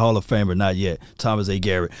 He's not a Hall of Famer, not yet. Thomas A.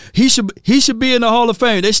 Garrett. He should be in the Hall of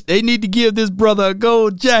Fame. They need to give this brother a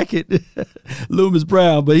gold jacket, Loomis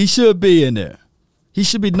Brown, but he should be in there. He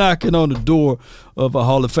should be knocking on the door of a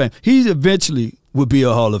Hall of Fame. He eventually will be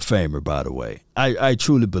a Hall of Famer, by the way. I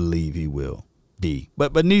truly believe he will be.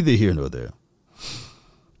 But neither here nor there.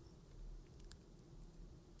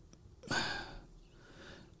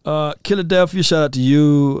 Philadelphia, shout out to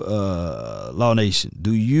you, Law Nation.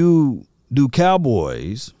 Do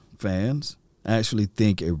Cowboys fans actually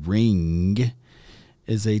think a ring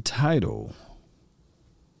is a title?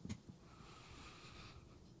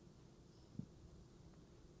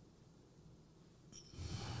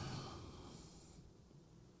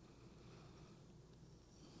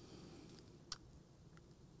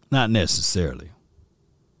 Not necessarily.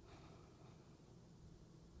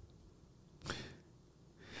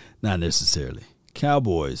 Not necessarily.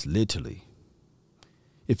 Cowboys, literally,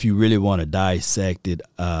 if you really want to dissect it,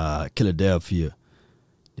 Philadelphia,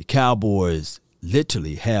 the Cowboys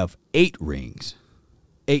literally have 8 rings.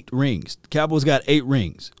 8 rings. The Cowboys got 8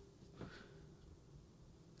 rings.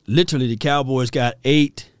 Literally, the Cowboys got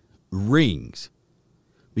 8 rings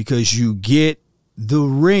because you get the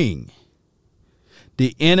ring,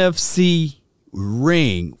 the NFC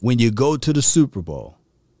ring, when you go to the Super Bowl.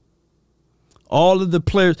 All of the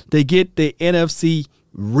players, they get the NFC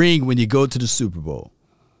ring when you go to the Super Bowl.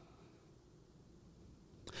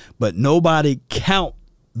 But nobody count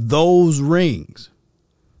those rings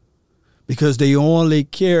because they only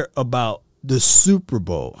care about the Super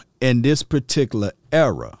Bowl in this particular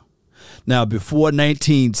era. Now, before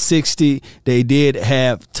 1960, they did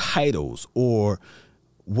have titles or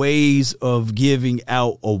ways of giving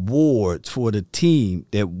out awards for the team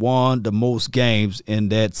that won the most games in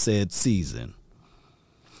that said season.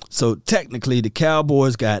 So technically, the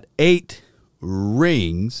Cowboys got 8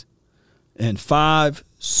 rings and 5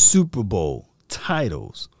 Super Bowl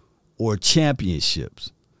titles or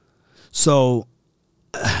championships. So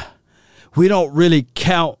we don't really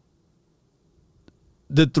count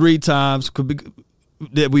the 3 times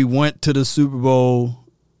that we went to the Super Bowl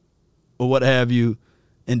or what have you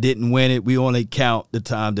and didn't win it. We only count the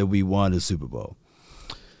time that we won the Super Bowl.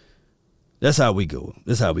 That's how we go.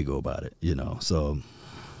 That's how we go about it, you know. So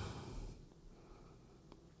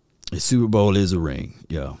the Super Bowl is a ring,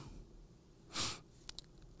 yeah.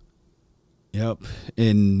 Yep,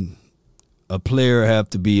 and a player have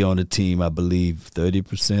to be on the team, I believe,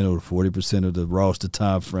 30% or 40% of the roster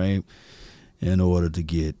time frame in order to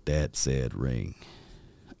get that said ring.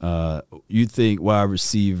 You think wide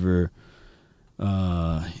receiver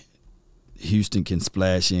Houston can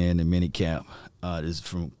splash in minicamp? This is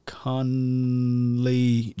from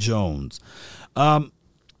Conley Jones.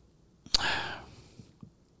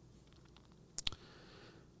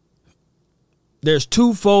 There's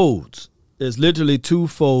 2 folds. There's literally 2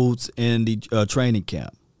 folds in the training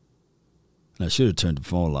camp. I should have turned the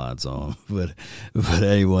phone lines on, but I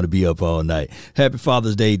didn't want to be up all night. Happy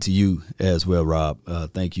Father's Day to you as well, Rob.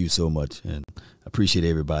 Thank you so much, and I appreciate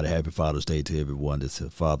everybody. Happy Father's Day to everyone that's a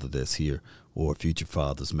father that's here or future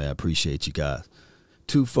fathers, man. I appreciate you guys.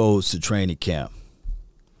 2 folds to training camp.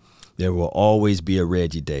 There will always be a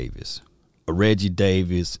Reggie Davis. A Reggie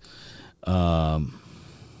Davis.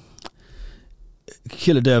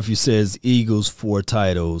 Philadelphia says Eagles 4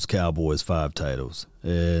 titles, Cowboys 5 titles.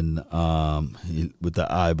 And with the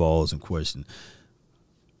eyeballs in question.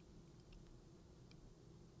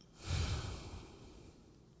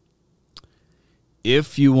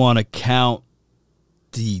 If you want to count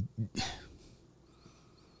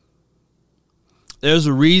there's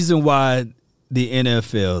a reason why the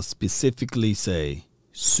NFL specifically say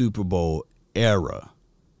Super Bowl era,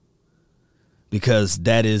 because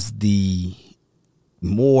that is the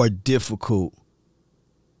more difficult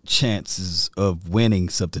chances of winning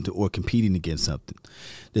something or competing against something.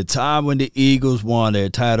 The time when the Eagles won their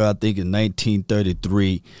title, I think in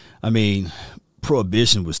 1933, I mean,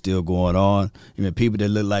 Prohibition was still going on. I mean, people that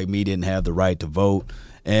looked like me didn't have the right to vote,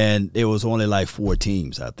 and there was only like 4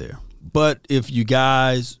 teams out there. But if you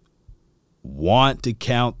guys want to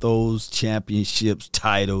count those championships,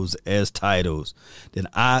 titles as titles, then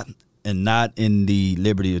I am not in the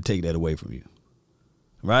liberty to take that away from you.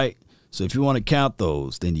 Right? So if you want to count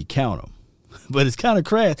those, then you count them. But it's kind of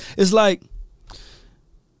crass. It's like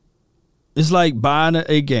buying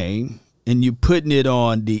a game and you putting it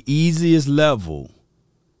on the easiest level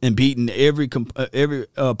and beating every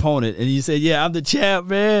opponent, and you say, "Yeah, I'm the champ,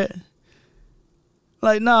 man."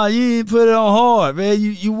 Like, nah, you didn't put it on hard, man.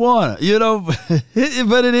 You won, you know.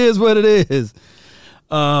 But it is what it is.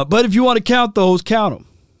 But if you want to count those, count them.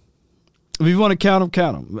 If you want to count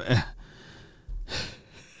them.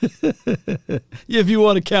 Yeah, if you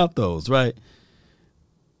want to count those, right?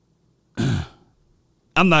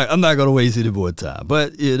 I'm not going to waste any more time.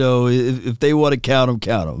 But, you know, if they want to count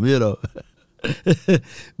them, you know.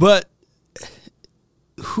 But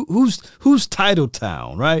who's Title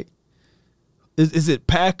Town, right? Is it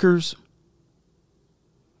Packers?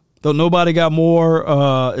 Don't nobody got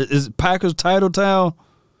more? Is it Packers Title Town?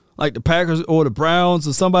 Like the Packers or the Browns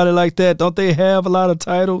or somebody like that? Don't they have a lot of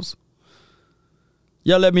titles?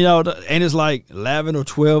 Y'all let me know. And it's like 11 or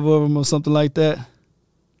 12 of them or something like that.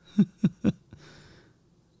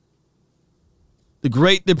 The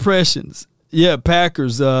Great Depressions. Yeah,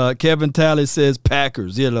 Packers. Kevin Talley says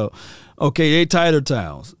Packers, you know. Okay, they title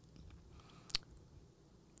towns.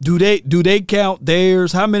 Do they count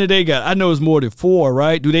theirs? How many they got? I know it's more than 4,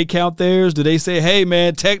 right? Do they count theirs? Do they say, hey,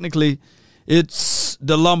 man, technically it's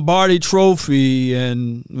the Lombardi Trophy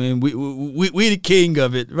and I mean, we the king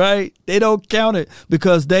of it, right? They don't count it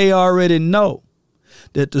because they already know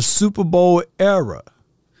that the Super Bowl era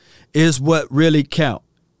is what really counts.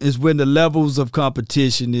 Is when the levels of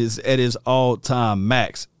competition is at its all-time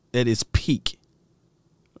max, at its peak.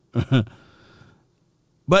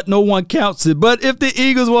 But no one counts it. But if the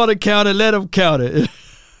Eagles want to count it, let them count it.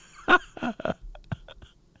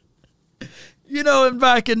 You know, and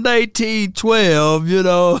back in 1912, you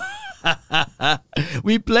know,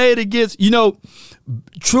 we played against, you know,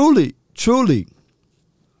 truly,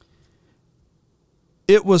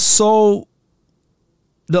 it was so,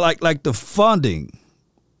 like the funding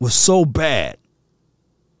was so bad.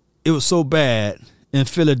 It was so bad in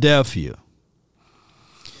Philadelphia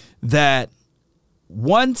that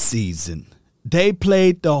one season they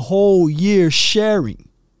played the whole year sharing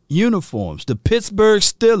uniforms. The Pittsburgh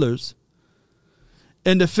Steelers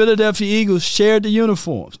and the Philadelphia Eagles shared the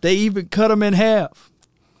uniforms. They even cut them in half.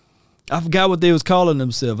 I forgot what they was calling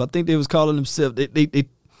themselves. I think they was calling themselves. They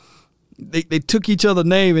took each other's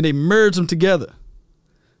name and they merged them together.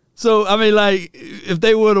 So, I mean, like, if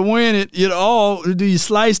they were to win it, you know, do you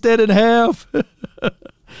slice that in half?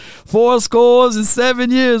 4 scores and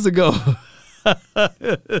 7 years ago.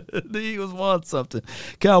 The Eagles won something.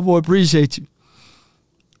 Cowboy, appreciate you.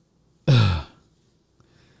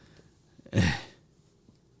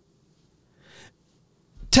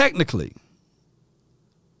 Technically,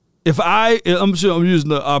 I'm sure I'm using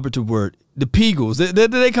the operative word, the Peagles. Did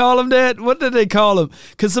they call them that? What did they call them?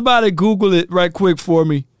 Can somebody Google it right quick for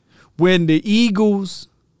me? When the Eagles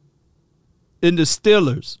and the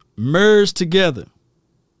Steelers merged together.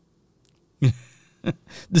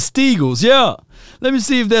 The Steagles, yeah. Let me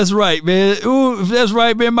see if that's right, man. Ooh, if that's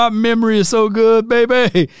right, man, my memory is so good,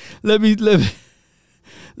 baby. Let me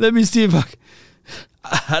see if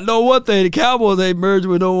I know one thing. The Cowboys ain't merged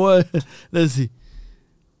with no one. Let's see.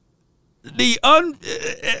 What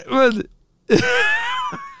is it?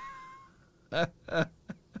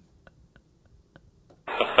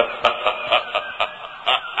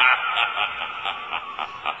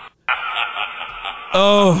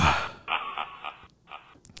 Oh.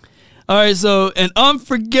 All right, so an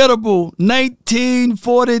unforgettable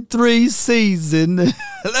 1943 season.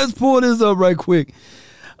 Let's pull this up right quick.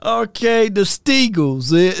 Okay, the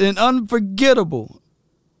Steagles, an unforgettable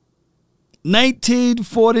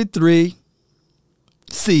 1943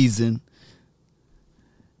 season.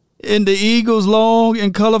 In the Eagles' long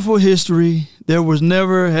and colorful history, there was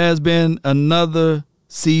never has been another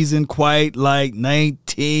season quite like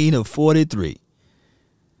 1943.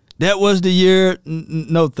 That was the year.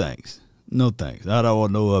 No thanks. No thanks. I don't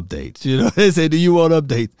want no updates. You know, they say, do you want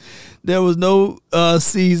updates? There was no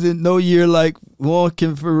season, no year like one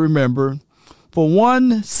can remember. For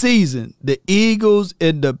one season, the Eagles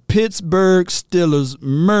and the Pittsburgh Steelers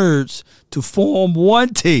merged to form one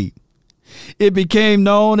team. It became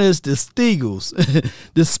known as the Steagles.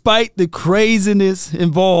 Despite the craziness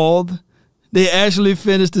involved, they actually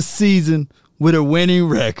finished the season with a winning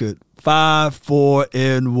record,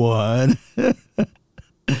 5-4-1.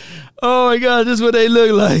 Oh my God, this is what they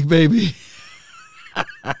look like, baby.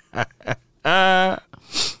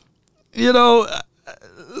 You know,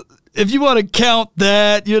 if you want to count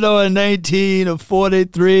that, you know, in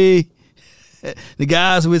 1943, the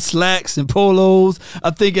guys with slacks and polos,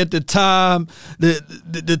 I think at the time,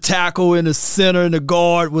 the tackle in the center and the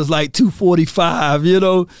guard was like 245, you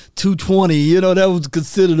know, 220. You know, that was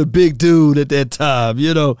considered a big dude at that time,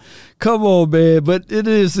 you know. Come on, man. But it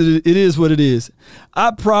is what it is.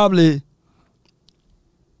 I probably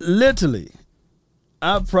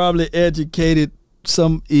educated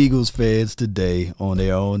some Eagles fans today on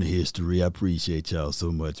their own history. I appreciate y'all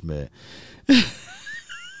so much, man.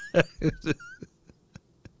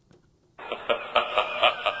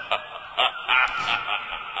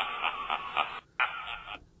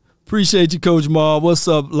 Appreciate you, Coach Maul. What's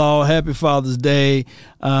up, Law? Happy Father's Day.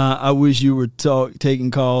 I wish you were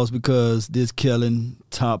taking calls because this killing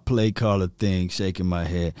top play caller thing, shaking my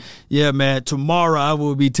head. Yeah, man, tomorrow I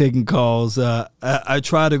will be taking calls. I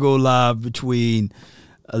try to go live between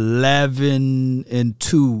 11 and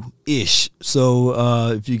 2-ish.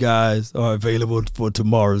 So if you guys are available for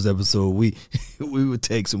tomorrow's episode, we would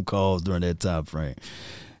take some calls during that time frame.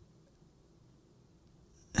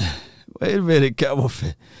 Wait a minute, Cowboy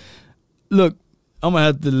fan. Look, I'm going to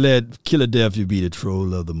have to let Philadelphia be the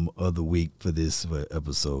troll of the week for this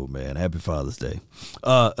episode, man. Happy Father's Day.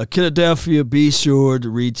 Philadelphia, be sure to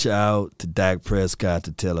reach out to Dak Prescott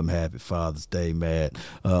to tell him Happy Father's Day, man,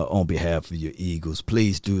 on behalf of your Eagles.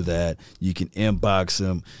 Please do that. You can inbox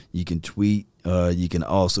him. You can tweet. You can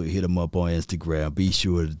also hit him up on Instagram. Be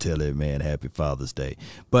sure to tell him, man, Happy Father's Day.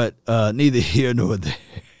 But neither here nor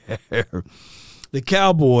there. The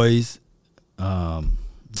Cowboys...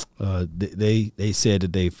 they said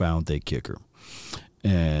that they found their kicker,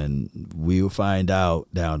 and we will find out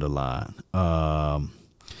down the line.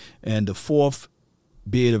 And the fourth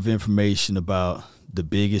bit of information about the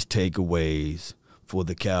biggest takeaways for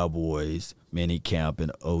the Cowboys mini camp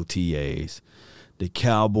and OTAs: the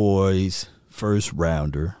Cowboys' first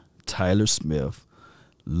rounder Tyler Smith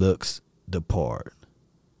looks the part.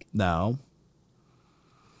 Now,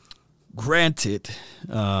 granted,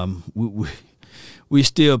 we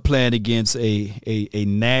still playing against a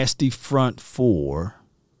nasty front four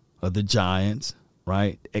of the Giants,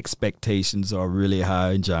 right? Expectations are really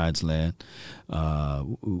high in Giants land.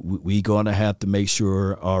 We're going to have to make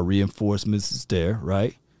sure our reinforcements is there,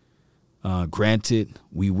 right? Granted,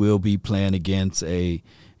 we will be playing against a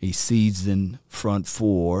seasoned front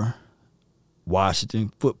four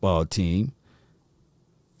Washington football team.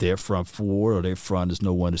 Their front four or their front is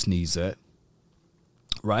no one to sneeze at.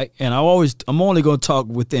 Right, and I'm only going to talk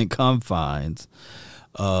within confines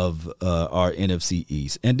of our NFC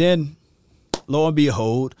East, and then, lo and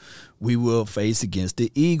behold, we will face against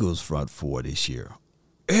the Eagles front four this year.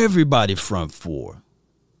 Everybody front four.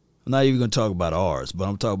 I'm not even going to talk about ours, but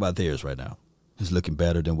I'm talking about theirs right now. It's looking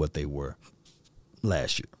better than what they were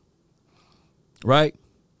last year. Right?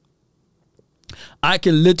 I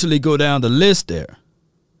can literally go down the list there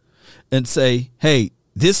and say, hey,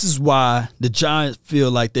 this is why the Giants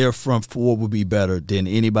feel like their front four will be better than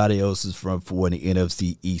anybody else's front four in the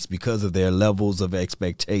NFC East because of their levels of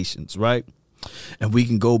expectations, right? And we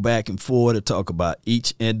can go back and forth to talk about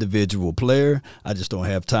each individual player. I just don't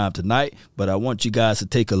have time tonight, but I want you guys to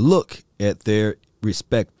take a look at their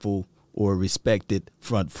respectful or respected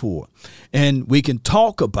front four. And we can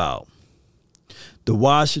talk about the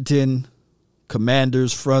Washington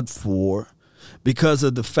Commanders front four because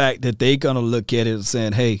of the fact that they're going to look at it and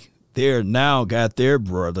saying, hey, they're now got their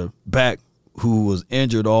brother back who was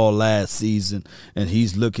injured all last season, and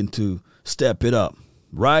he's looking to step it up,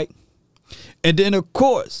 right? And then, of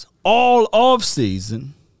course, all off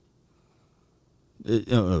season,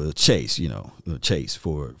 Chase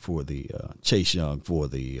for the Chase Young for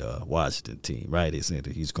the Washington team, right? They said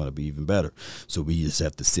that he's going to be even better. So we just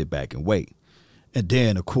have to sit back and wait. And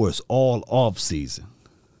then, of course, all off season,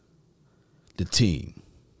 the team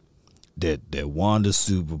that won the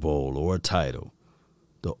Super Bowl or title,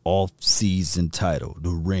 the off season title,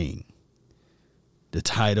 the ring, the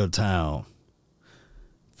title town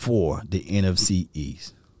for the NFC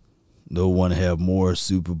East. No one have more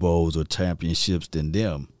Super Bowls or championships than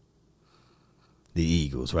them. The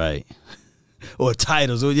Eagles, right? Or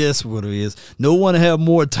titles. Oh, yes, what it is. No one have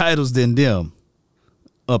more titles than them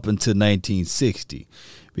up until 1960,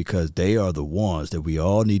 because they are the ones that we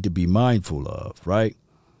all need to be mindful of, right?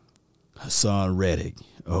 Hassan Reddick.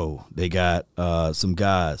 Oh, they got some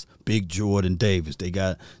guys. Big Jordan Davis. They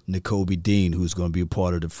got Nakobe Dean, who's going to be a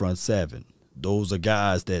part of the front seven. Those are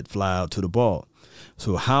guys that fly out to the ball.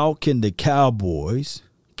 So how can the Cowboys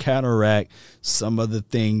counteract some of the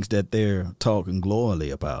things that they're talking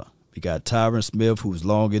glowingly about? We got Tyron Smith, who's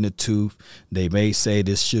long in the tooth. They may say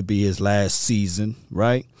this should be his last season,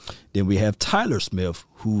 right? Then we have Tyler Smith,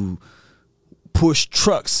 who pushed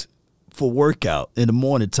trucks for workout in the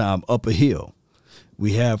morning time up a hill.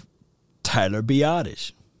 We have Tyler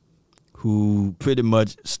Biadasz, who pretty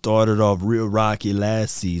much started off real rocky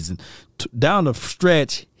last season. Down the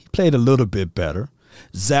stretch, he played a little bit better.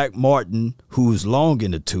 Zach Martin, who's long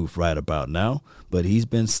in the tooth right about now, but he's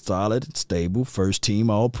been solid and stable, first team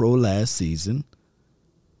All-Pro last season.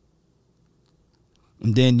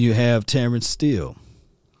 And then you have Terrence Steele.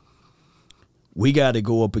 We got to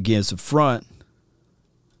go up against a front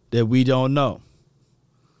that we don't know.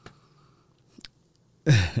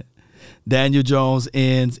 Daniel Jones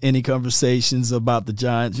ends any conversations about the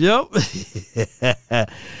Giants. Yep.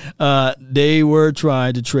 They were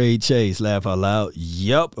trying to trade Chase. Laugh out loud.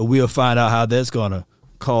 Yep. We'll find out how that's going to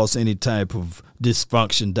cause any type of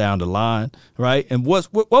dysfunction down the line, right? And what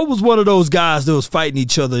was one of those guys that was fighting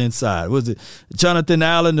each other inside? Was it Jonathan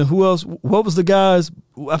Allen and who else? What was the guys?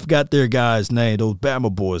 I forgot their guy's name. Those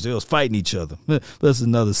Bama boys. They was fighting each other. That's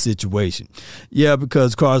another situation. Yeah,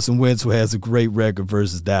 because Carson Wentz has a great record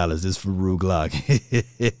versus Dallas. It's Farouk Glock.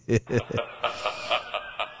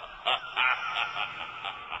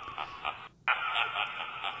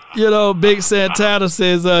 You know, Big Santana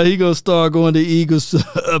says he going to start going to Eagles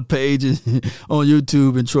page on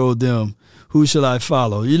YouTube and troll them. Who shall I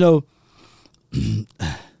follow? You know, you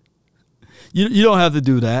don't have to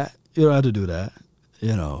do that. You don't have to do that.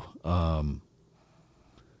 You know, I'm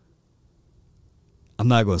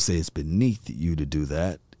not going to say it's beneath you to do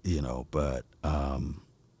that, you know, but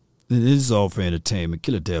this is all for entertainment.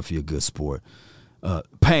 Philadelphia, a good sport.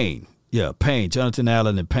 Payne. Yeah, Payne, Jonathan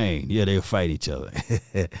Allen and Payne. Yeah, they'll fight each other.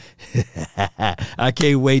 I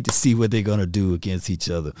can't wait to see what they're going to do against each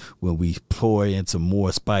other when we pour in some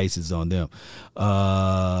more spices on them.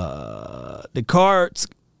 The Cards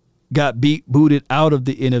got booted out of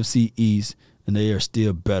the NFC East, and they are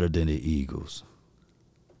still better than the Eagles.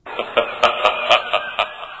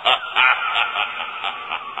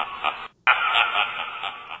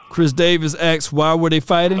 Chris Davis asks, why were they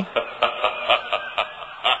fighting?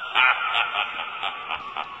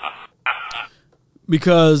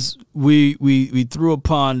 Because we threw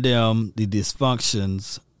upon them the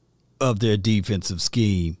dysfunctions of their defensive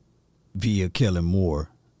scheme via Kellen Moore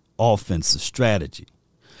offensive strategy.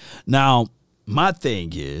 Now, my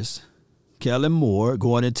thing is, Kellen Moore,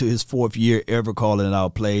 going into his fourth year ever calling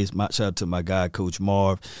out plays. Shout out to my guy, Coach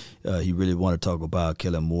Marv. He really want to talk about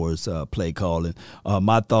Kellen Moore's play calling.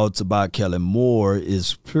 My thoughts about Kellen Moore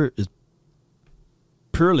is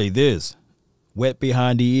purely this: wet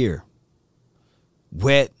behind the ear.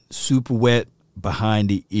 Wet, super wet behind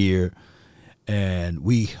the ear. And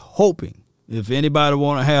we hoping, if anybody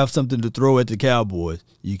want to have something to throw at the Cowboys,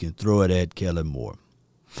 you can throw it at Kellen Moore.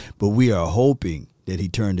 But we are hoping that he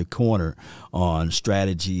turned the corner on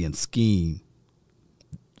strategy and scheme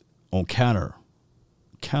on counter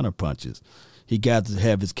punches. He got to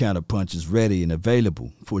have his counter punches ready and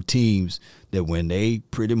available for teams that when they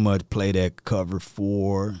pretty much play that cover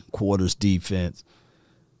 4 quarters defense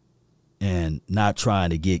and not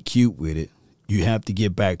trying to get cute with it, you have to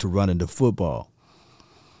get back to running the football.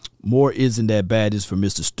 Moore isn't that bad. It's for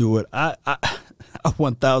Mr. Stewart. I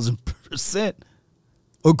 1,000%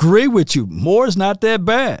 agree with you. Moore's not that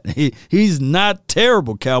bad. He's not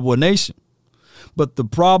terrible, Cowboy Nation. But the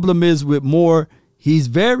problem is with Moore, he's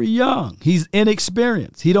very young. He's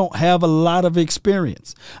inexperienced. He don't have a lot of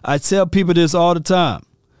experience. I tell people this all the time.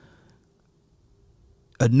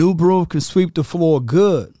 A new broom can sweep the floor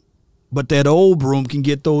good, but that old broom can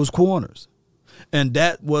get those corners. And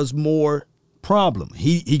that was more problem.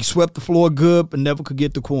 He swept the floor good, but never could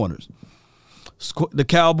get the corners. The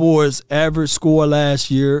Cowboys' average score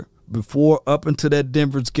last year, before up into that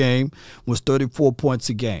Denver's game, was 34 points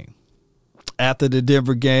a game. After the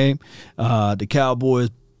Denver game, the Cowboys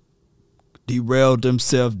derailed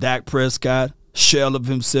themselves. Dak Prescott, shell of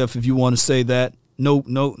himself, if you want to say that.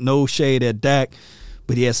 No shade at Dak,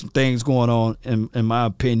 but he has some things going on, in my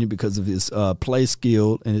opinion, because of his play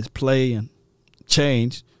skill and his play and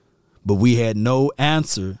change. But we had no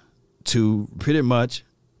answer to pretty much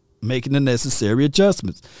making the necessary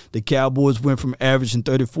adjustments. The Cowboys went from averaging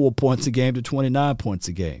 34 points a game to 29 points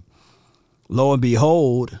a game. Lo and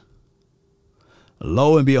behold,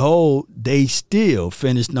 they still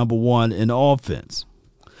finished number one in offense.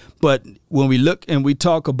 But when we look and we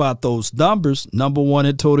talk about those numbers, number one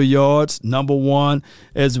in total yards, number one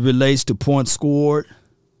as it relates to points scored,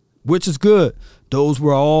 which is good. Those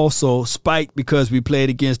were also spiked because we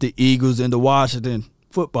played against the Eagles and the Washington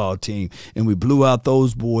football team, and we blew out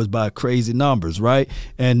those boys by crazy numbers, right?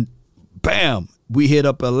 And bam, we hit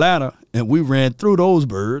up Atlanta, and we ran through those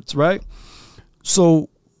birds, right? So,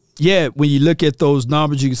 yeah, when you look at those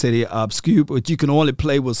numbers, you can say they're obscure, but you can only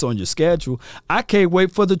play what's on your schedule. I can't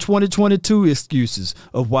wait for the 2022 excuses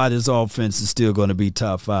of why this offense is still going to be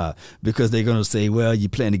top five, because they're going to say, well, you're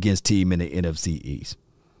playing against team in the NFC East.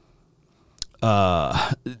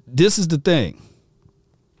 This is the thing.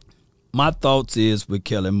 My thoughts is with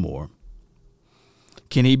Kellen Moore.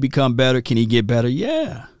 Can he become better? Can he get better?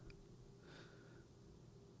 Yeah.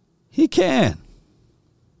 He can.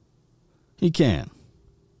 He can.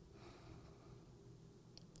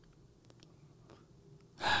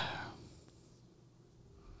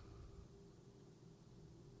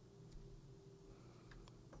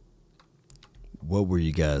 What were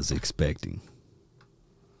you guys expecting?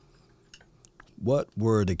 What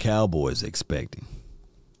were the Cowboys expecting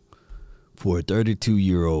for a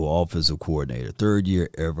 32-year-old offensive coordinator, third year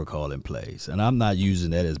ever calling plays? And I'm not using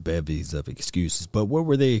that as bevies of excuses, but what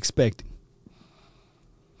were they expecting?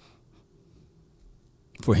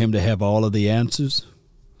 For him to have all of the answers?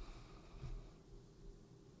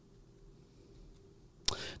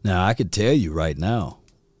 Now, I can tell you right now,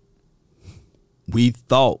 we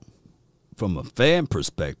thought from a fan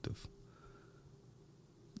perspective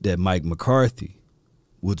that Mike McCarthy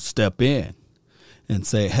would step in and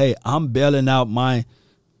say, hey, I'm bailing out my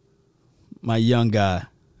young guy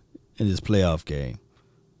in this playoff game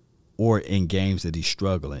or in games that he's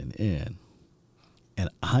struggling in, and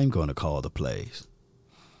I'm going to call the plays.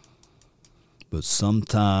 But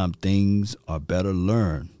sometimes things are better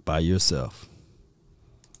learned by yourself.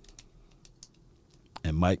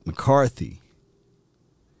 And Mike McCarthy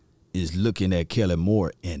is looking at Kellen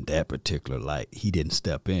Moore in that particular light. He didn't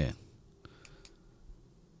step in.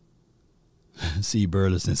 C.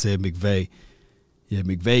 Burleson said McVay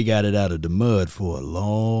got it out of the mud for a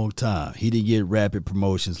long time. He didn't get rapid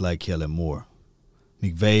promotions like Kellen Moore.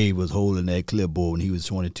 McVay was holding that clipboard when he was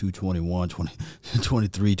 22, 21, 20,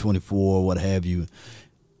 23, 24, what have you,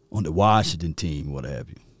 on the Washington team, what have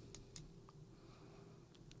you.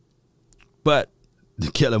 But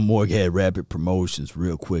Kellen Moore had rapid promotions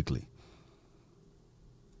real quickly.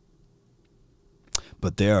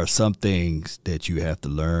 But there are some things that you have to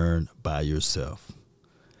learn by yourself.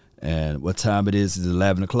 And what time it is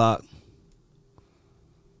 11 o'clock.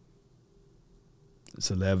 It's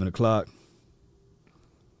 11 o'clock.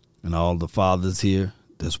 And all the fathers here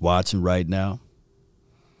that's watching right now,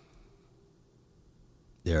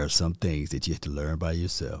 there are some things that you have to learn by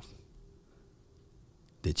yourself.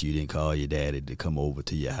 That you didn't call your daddy to come over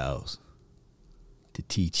to your house to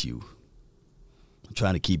teach you. I'm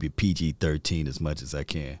trying to keep it PG-13 as much as I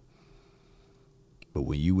can. But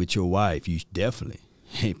when you with your wife, you definitely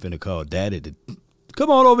ain't finna call daddy to,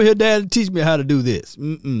 come on over here, daddy, teach me how to do this.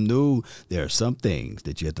 No, there are some things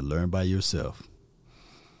that you have to learn by yourself.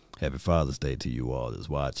 Happy Father's Day to you all that's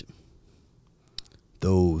watching.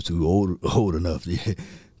 Those who old enough to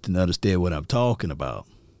understand what I'm talking about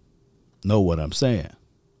know what I'm saying.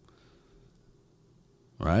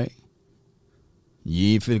 Right?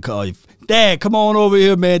 You ain't finna call you, Dad, come on over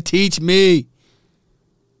here, man, teach me.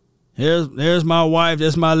 There's my wife,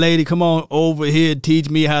 that's my lady, come on over here, teach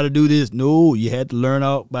me how to do this. No, you had to learn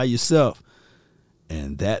out by yourself.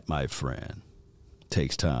 And that, my friend,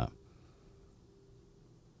 takes time.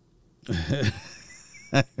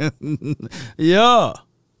 Yeah,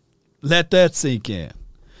 let that sink in.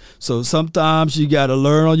 So sometimes you got to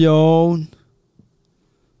learn on your own.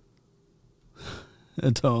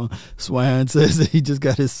 And Swan says that he just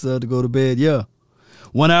got his son to go to bed. Yeah.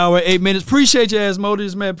 1 hour, 8 minutes. Appreciate your ass,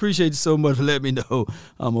 Motors, man. Appreciate you so much for letting me know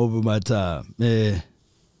I'm over my time, man.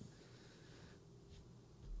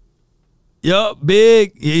 Yup,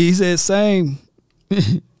 big. He said same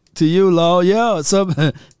to you, Law. Yeah,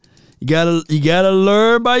 something you gotta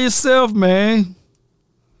learn by yourself, man.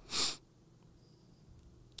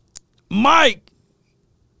 Mike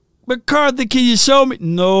McCarthy, can you show me?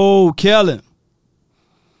 No, Kellen.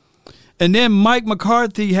 And then Mike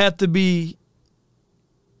McCarthy had to be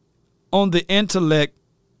on the intellect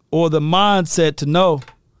or the mindset to know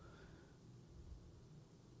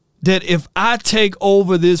that if I take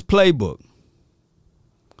over this playbook,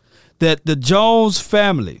 that the Jones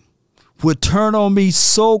family would turn on me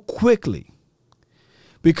so quickly.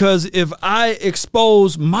 Because if I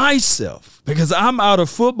expose myself, because I'm out of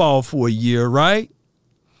football for a year, right?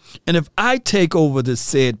 And if I take over the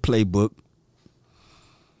said playbook,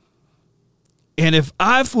 and if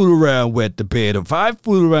I fool around wet the bed, if I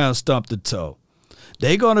fool around stump the toe,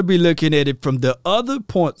 they're going to be looking at it from the other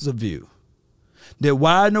points of view. That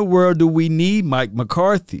why in the world do we need Mike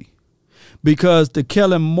McCarthy? Because the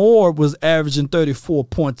Kellen Moore was averaging 34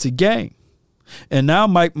 points a game. And now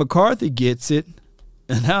Mike McCarthy gets it.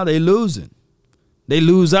 And now they losing. They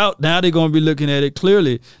lose out. Now they're going to be looking at it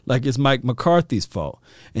clearly like it's Mike McCarthy's fault.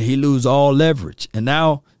 And he lose all leverage. And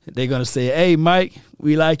now they're going to say, hey, Mike,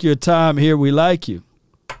 we like your time here. We like you.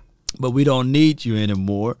 But we don't need you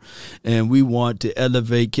anymore. And we want to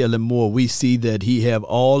elevate Kellen Moore. We see that he have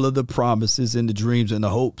all of the promises and the dreams and the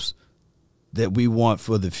hopes that we want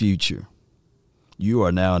for the future. You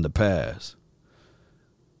are now in the past.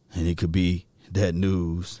 And it could be that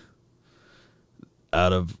news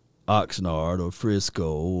out of Oxnard or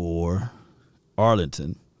Frisco or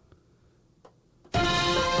Arlington.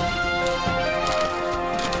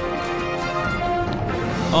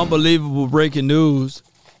 Unbelievable breaking news.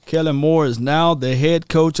 Kellen Moore is now the head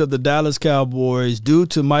coach of the Dallas Cowboys due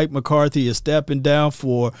to Mike McCarthy is stepping down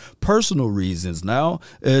for personal reasons. Now,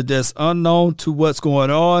 that's unknown to what's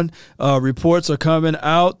going on. Reports are coming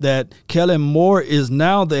out that Kellen Moore is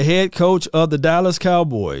now the head coach of the Dallas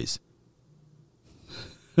Cowboys.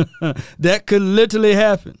 That could literally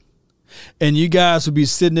happen. And you guys would be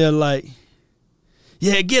sitting there like,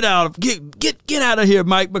 yeah, get out of here,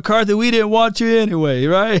 Mike McCarthy. We didn't want you anyway,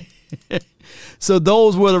 right? So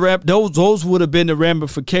those would have been the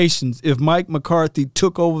ramifications if Mike McCarthy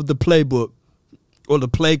took over the playbook or the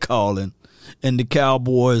play calling and the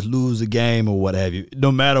Cowboys lose a game or what have you.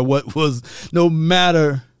 No matter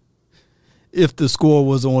if the score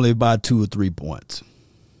was only by 2 or 3 points.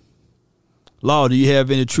 Law, do you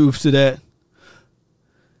have any truth to that?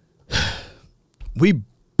 We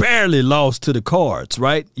barely lost to the Cards,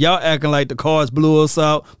 right? Y'all acting like the Cards blew us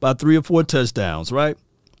out by 3 or 4 touchdowns, right?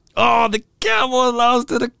 Oh, the Cowboys lost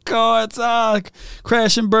to the Cards.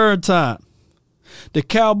 Crash and burn time. The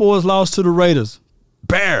Cowboys lost to the Raiders.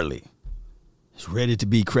 Barely. It's ready to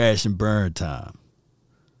be crash and burn time.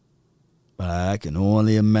 But I can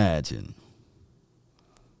only imagine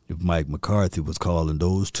if Mike McCarthy was calling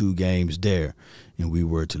those 2 games there and we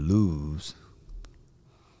were to lose,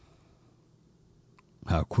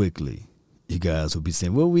 how quickly you guys will be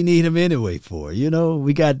saying, well, we need him anyway for,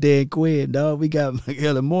 we got Dan Quinn, dog. We got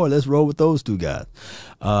Kellen Moore. Let's roll with those 2 guys.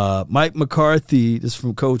 Mike McCarthy, this is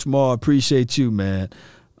from Coach Moore. Appreciate you, man,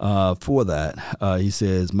 for that. He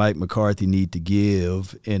says Mike McCarthy need to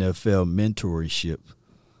give NFL mentorship.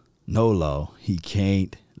 No, Law. He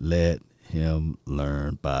can't let him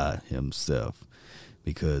learn by himself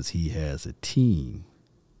because he has a team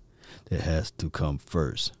that has to come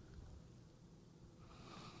first.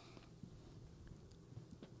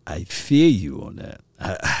 I feel you on that.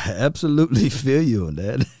 I absolutely feel you on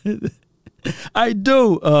that. I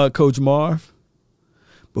do, Coach Marv.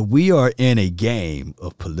 But we are in a game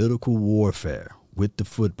of political warfare with the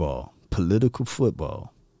football, political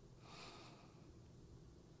football.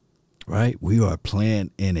 Right? We are playing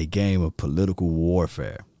in a game of political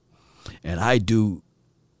warfare. And I do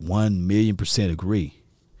 1,000,000% agree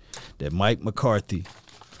that Mike McCarthy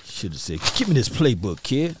should have said, give me this playbook,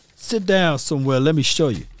 kid. Sit down somewhere. Let me show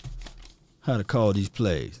you how to call these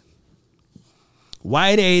plays.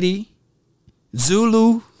 White 80,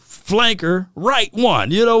 Zulu, flanker, right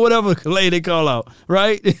 1. Whatever play they call out,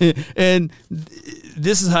 right? And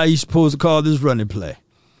this is how you're supposed to call this running play.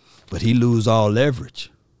 But he lose all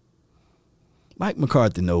leverage. Mike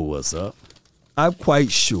McCarthy know what's up. I'm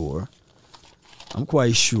quite sure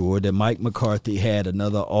that Mike McCarthy had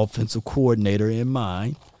another offensive coordinator in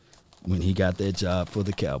mind when he got that job for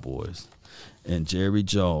the Cowboys. And Jerry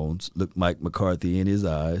Jones looked Mike McCarthy in his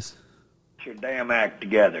eyes. Get your damn act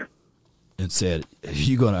together. And said, if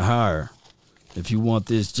you're going to hire if you want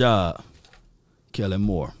this job, Kellen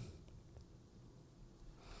Moore.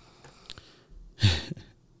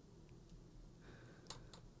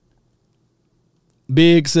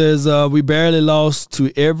 Big says, we barely lost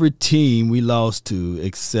to every team we lost to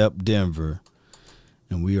except Denver.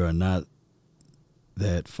 And we are not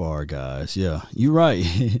that far, guys. Yeah, you're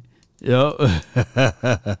right. Yep.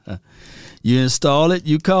 You install it,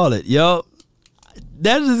 you call it. Yep.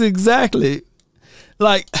 That is exactly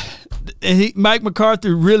like, and Mike McCarthy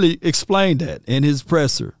really explained that in his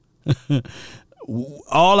presser.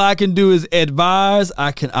 All I can do is advise.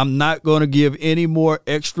 I'm not going to give any more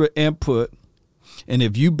extra input. And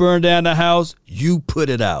if you burn down the house, you put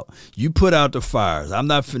it out. You put out the fires. I'm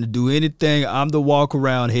not finna do anything. I'm the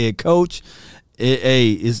walk-around head coach.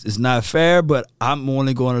 It's not fair, but I'm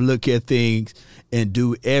only going to look at things and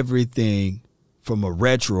do everything from a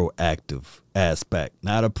retroactive aspect,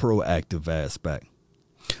 not a proactive aspect.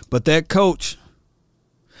 But that coach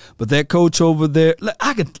over there,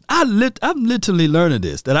 I'm literally learning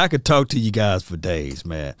this, that I could talk to you guys for days,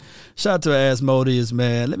 man. Shout out to Asmodeus,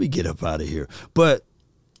 man. Let me get up out of here. But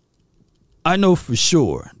I know for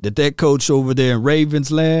sure that coach over there in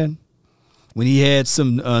Ravens land, when he had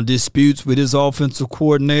some disputes with his offensive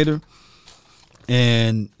coordinator,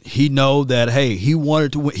 and he know that, hey, he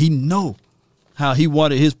wanted to win. He know how he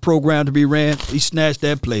wanted his program to be ran. He snatched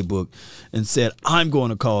that playbook and said, I'm going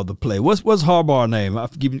to call the play. What's Harbaugh's name? I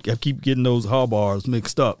keep getting those Harbaughs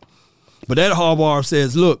mixed up. But that Harbaugh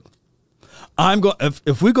says, look,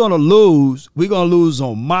 if we're going to lose, we're going to lose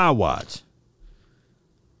on my watch.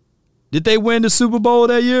 Did they win the Super Bowl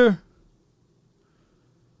that year?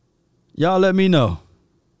 Y'all let me know.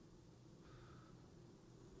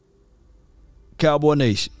 Cowboy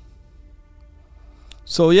Nation.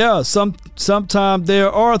 So, yeah, sometimes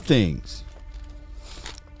there are things.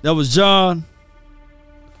 That was John.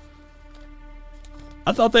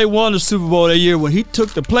 I thought they won the Super Bowl that year when he took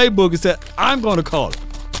the playbook and said, I'm going to call it.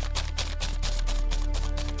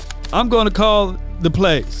 I'm going to call the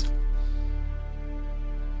plays.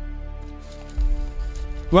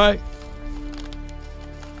 Right?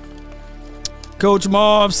 Coach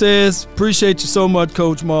Marv says, appreciate you so much,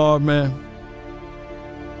 Coach Marv, man.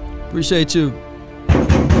 Appreciate you.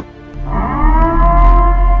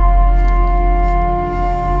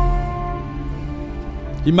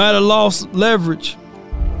 He might have lost leverage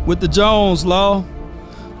with the Jones law,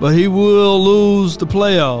 but he will lose the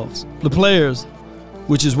players,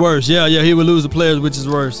 which is worse. Yeah, he will lose the players, which is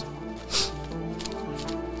worse.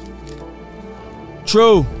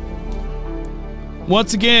 True.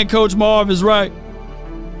 Once again, Coach Marv is right.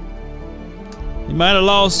 He might have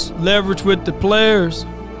lost leverage with the players,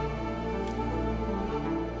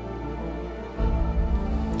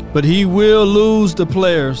 but he will lose the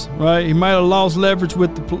players, right? He might have lost leverage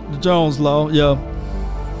with the Jones law, yeah,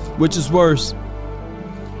 which is worse.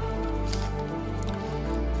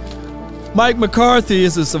 Mike McCarthy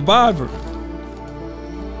is a survivor.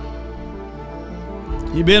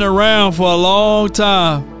 He's been around for a long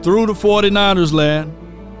time, through the 49ers land,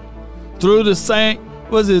 through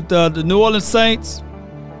the New Orleans Saints.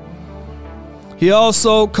 He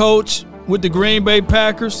also coached with the Green Bay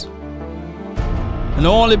Packers. And the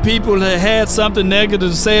only people that had something negative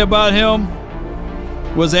to say about him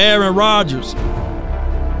was Aaron Rodgers.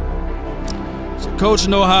 So coach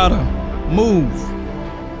know how to move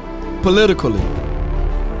politically.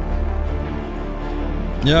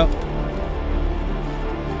 Yep.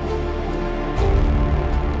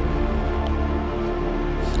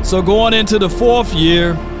 So going into the fourth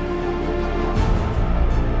year,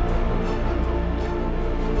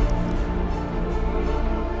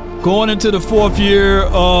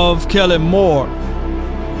 of Kellen Moore,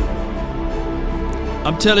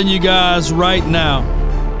 I'm telling you guys right now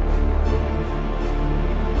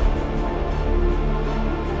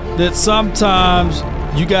that sometimes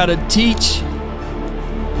you got to teach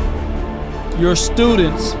your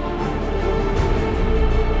students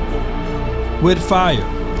with fire.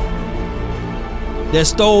 That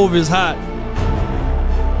stove is hot.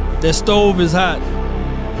 That stove is hot.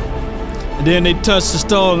 And then they touch the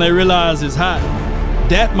stove and they realize it's hot.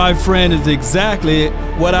 That, my friend, is exactly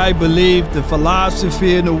what I believe the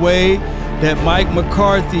philosophy and the way that Mike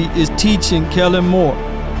McCarthy is teaching Kellen Moore.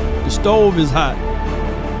 The stove is hot.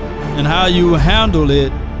 And how you handle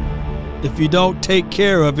it, if you don't take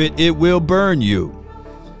care of it, it will burn you.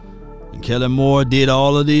 And Kellen Moore did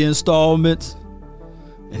all of the installments.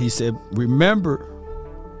 And he said, remember,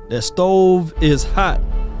 that stove is hot.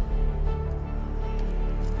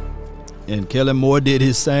 And Kellen Moore did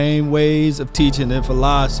his same ways of teaching and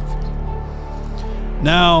philosophy.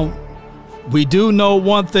 Now, we do know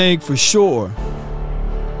one thing for sure,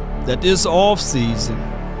 that this offseason,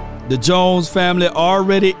 the Jones family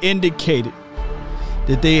already indicated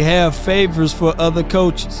that they have favors for other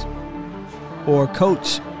coaches or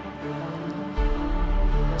coach.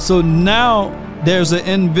 So now there's an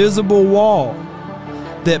invisible wall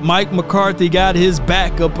that Mike McCarthy got his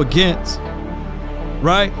back up against,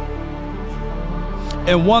 right?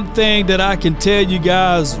 And one thing that I can tell you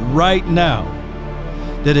guys right now,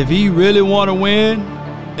 that if he really want to win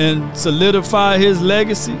and solidify his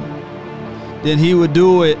legacy, then he would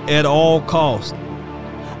do it at all costs.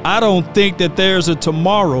 I don't think that there's a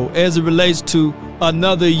tomorrow as it relates to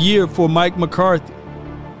another year for Mike McCarthy.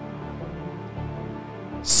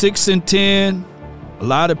 6-10, a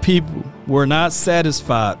lot of people were not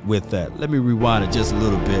satisfied with that. Let me rewind it just a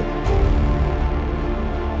little bit.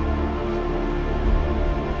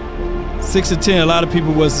 6-10, a lot of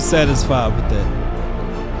people wasn't satisfied with that.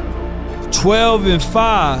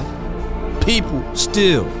 12-5, people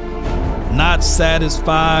still not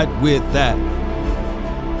satisfied with that.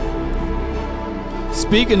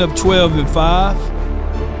 Speaking of 12-5,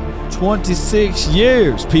 26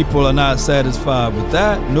 years, people are not satisfied with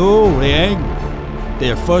that. No, they're angry.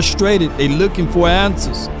 They're frustrated. They're looking for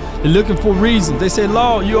answers. They're looking for reasons. They say,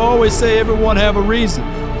 Lord, you always say everyone have a reason,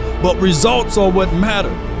 but results are what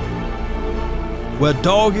matter. Well,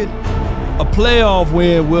 dog it, a playoff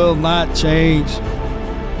win will not change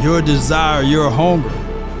your desire, your hunger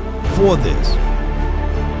for this.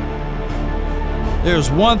 There's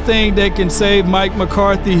one thing that can save Mike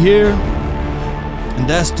McCarthy here, and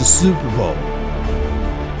that's the Super Bowl.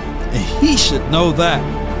 And he should know that.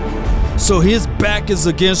 So his back is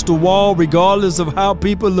against the wall regardless of how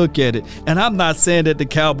people look at it. And I'm not saying that the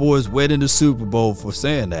Cowboys win in the Super Bowl for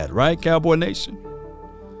saying that, right, Cowboy Nation?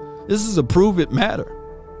 This is a prove it matter,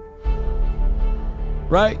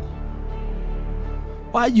 right?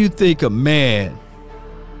 Why you think a man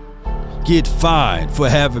get fined for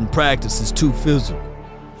having practices too physical?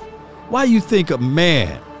 Why you think a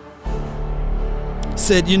man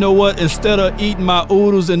said, you know what, instead of eating my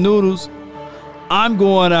oodles and noodles, I'm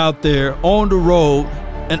going out there on the road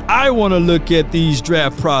and I want to look at these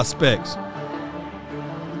draft prospects,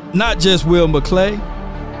 not just Will McClay,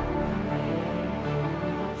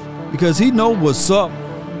 because he know what's up.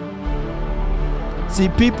 See,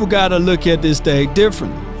 people got to look at this thing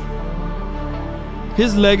differently.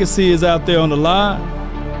 His legacy is out there on the line,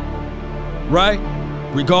 right?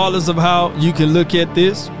 Regardless of how you can look at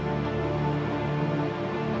this.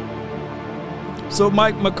 So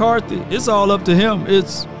Mike McCarthy, it's all up to him.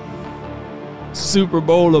 It's Super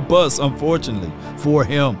Bowl or bust, unfortunately, for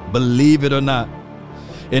him, believe it or not.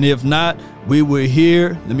 And if not, we will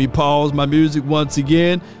hear, let me pause my music once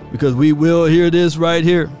again, because we will hear this right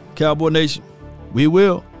here, Cowboy Nation. We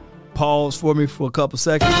will. Pause for me for a couple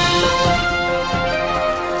seconds.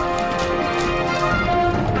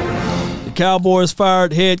 The Cowboys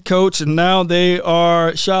fired head coach, and now they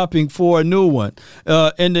are shopping for a new one.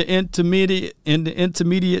 In the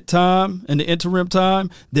intermediate time, in the interim time,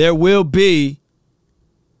 there will be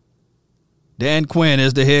Dan Quinn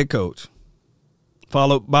as the head coach,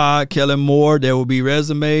 followed by Kellen Moore. There will be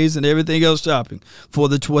resumes and everything else shopping for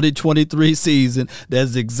the 2023 season.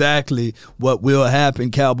 That's exactly what will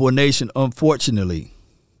happen, Cowboy Nation, unfortunately.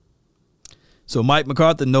 So Mike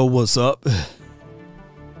McCarthy know what's up.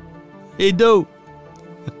 He do.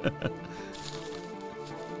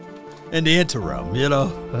 In the interim, you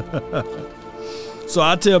know. So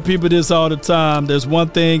I tell people this all the time. There's one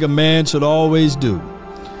thing a man should always do.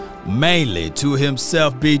 Mainly to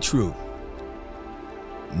himself be true.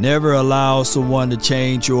 Never allow someone to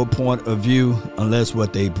change your point of view unless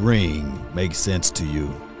what they bring makes sense to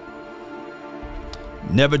you.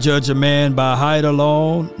 Never judge a man by height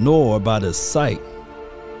alone, nor by the sight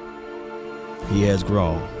he has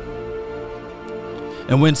grown.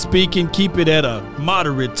 And when speaking, keep it at a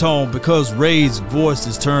moderate tone, because raised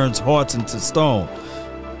voices turns hearts into stone.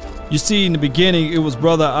 You see, in the beginning, it was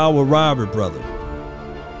brother, our rival brother.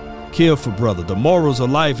 Kill for brother. The morals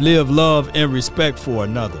of life, live, love, and respect for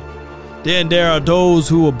another. Then there are those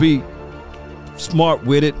who will be smart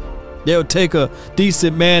with it. They'll take a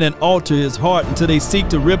decent man and alter his heart until they seek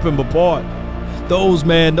to rip him apart. Those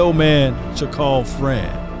man no man shall call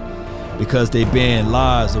friend, because they bend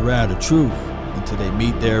lies around the truth until they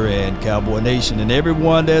meet their end. Cowboy Nation and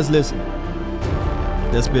everyone that's listening,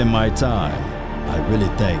 that's been my time. I really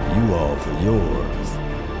thank you all for yours.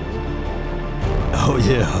 Oh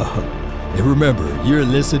yeah, and remember, you're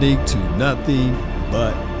listening to nothing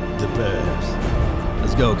but the best.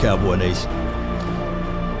 Let's go, Cowboy Nation.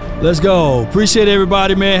 Let's go. Appreciate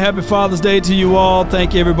everybody, man. Happy Father's Day to you all.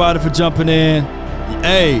 Thank you, everybody, for jumping in.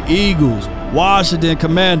 Hey, Eagles, Washington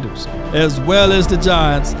Commanders, as well as the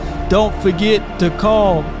Giants. Don't forget to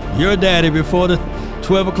call your daddy before the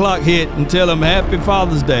 12 o'clock hit and tell him Happy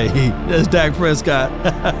Father's Day. That's Dak Prescott.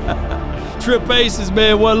 Trip Aces,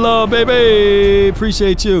 man. One love, baby.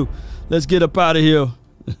 Appreciate you. Let's get up out of here.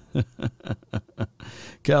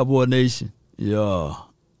 Cowboy Nation. Yeah.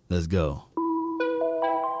 Let's go.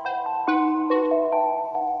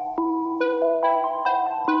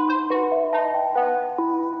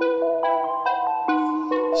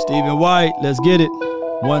 Stephen White, let's get it.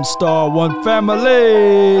 One star, one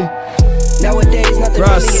family. Nowadays, nothing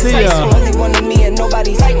really excites me. Only one of me and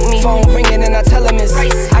nobody's like me. Phone ringing and I tell him it's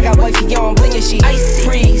ice. I got wifey on bling and she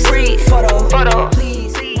freeze. Photo.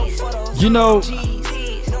 Please. You know,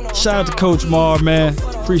 shout out to Coach Marv, man.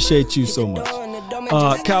 Appreciate you so much.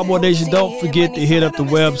 Cowboy Nation, don't forget to hit up the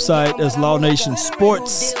website. That's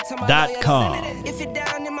lawnationsports.com,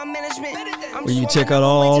 where you check out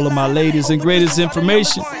all of my latest and greatest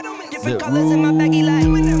information that rules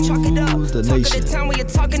the nation.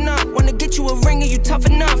 Wanna get you a ring and you tough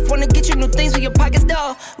enough. Wanna get you new things with your pockets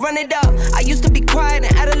dull. Run it up. I used to be quiet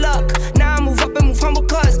and out of luck. Now I move up and move humble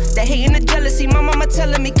cause the hate and the jealousy. My mama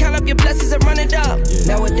telling me count up your blessings and run it up.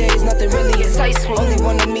 Yeah. Nowadays nothing really excites me. Only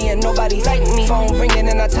one of me and nobody's like me. Phone ringing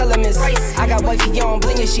and I tell him it's ice. I got wifey on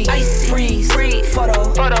bling and she freeze.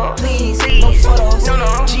 Photo. Please. No photos.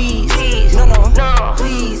 No. Jeez. No.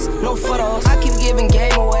 Please. No photos. I keep giving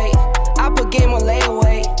game away. I put game on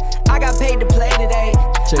layaway. I got paid to play today.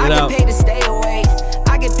 Check it out. I get paid to stay away.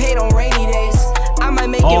 I get paid on rainy days. I might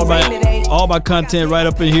make it rain today. All my content right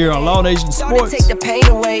up in here on Law Nation Sports. Take the pain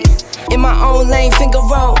away. In my own lane, finger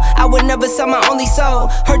roll. I would never sell my only soul.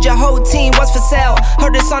 Heard your whole team was for sale.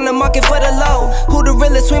 Heard it's on the market for the low. Who the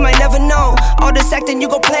realest, we might never know. All this acting, you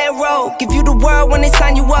gon' play a role. Give you the world when they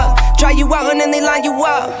sign you up. Dry you out and then they line you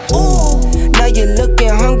up. Ooh. Now you're looking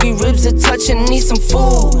hungry, ribs are touching, need some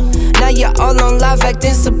food. Now you're all on live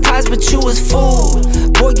acting surprised, but you was fooled.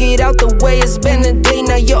 Boy, get out the way, it's been a day,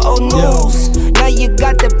 now you're old news. Now you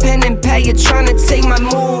got the pen and pad, you're trying to take my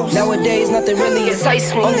moves. Nowadays, nothing really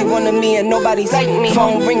excites me. Only one of me and nobody's like me.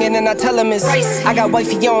 Phone ringing and I tell him it's ice. I got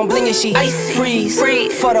wifey on bling and she freeze.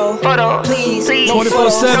 Photo. Please. No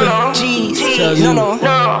 24/7. Jeez. No.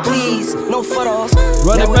 Please. No photos.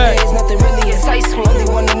 Run it back. Nowadays, nothing really excites me. Only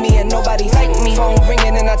one of me and nobody's like me. Phone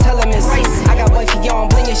ringing and I tell him it's ice. I got wifey on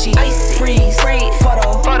bling and she freeze.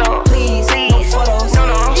 Photo. Please. No photos.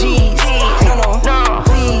 Jeez. No.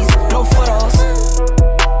 Please. No photos.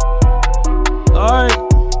 All right.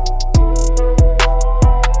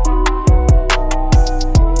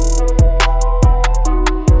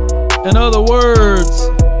 In other words,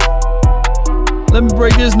 let me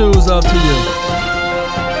break this news out to you.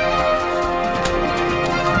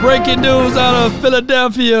 Breaking news out of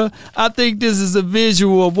Philadelphia. I think this is a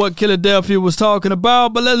visual of what Philadelphia was talking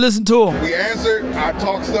about, but let's listen to them. We answered, I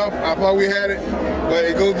talked stuff, I thought we had it, but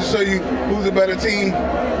it goes to show you who's a better team,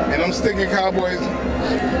 and I'm sticking Cowboys.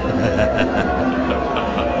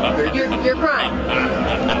 You're crying.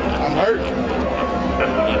 I'm hurt.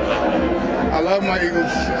 I love my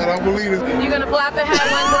Eagles. I don't believe it. You gonna flap the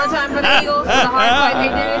hat one more time for the Eagles for the hard fight they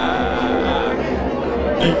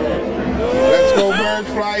did? Let's go Birds,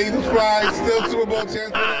 fly, Eagles fly. Still Super Bowl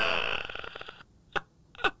chance.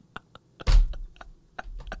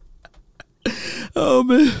 Oh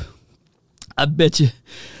man, I bet you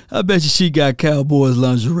she got Cowboys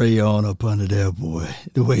lingerie on up under there, boy.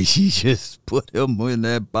 The way she just put him in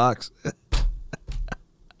that box.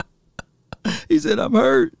 He said, "I'm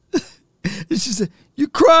hurt." And she said, "You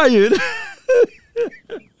crying?"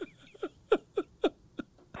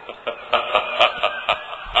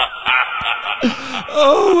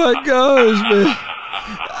 Oh my gosh, man.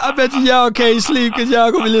 I bet y'all can't sleep because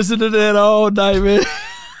y'all gonna be listening to that all night, man.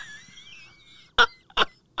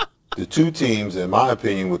 The two teams, in my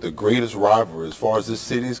opinion, with the greatest rivalry as far as this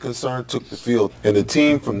city is concerned, took the field. And the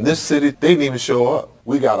team from this city, they didn't even show up.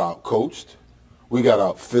 We got out-coached. We got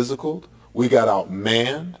out-physicaled. We got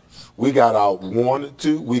out-manned. We got out-wanted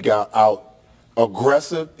to. We got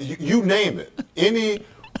out-aggressive. You name it. Any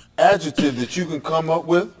adjective that you can come up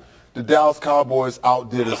with, the Dallas Cowboys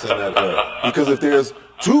outdid us in that era. Because if there's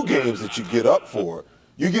two games that you get up for,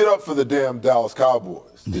 you get up for the damn Dallas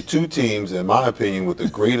Cowboys. The two teams, in my opinion, with the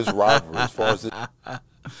greatest rivalry as far as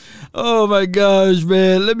Oh my gosh,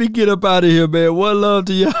 man. Let me get up out of here, man. One love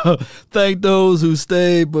to y'all. Thank those who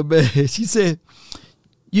stayed. But man, she said,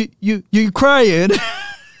 You crying?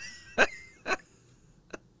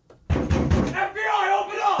 FBI,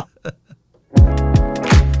 open up!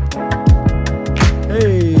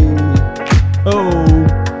 Hey. Oh.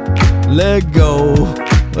 Let go.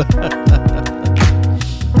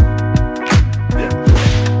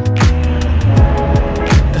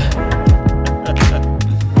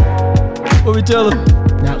 tell him.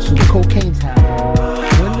 Now, so the cocaine's happening.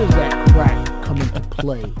 When does that crack come into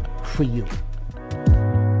play for you?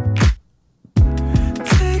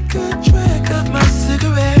 Take a drag of my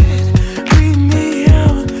cigarette. Breathe me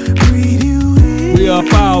out, breathe you in. We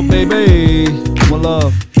up out, baby. One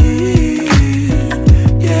love.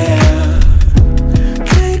 Yeah.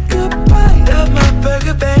 Take a bite of my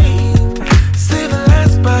burger, babe. Save the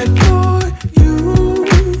last bite for you.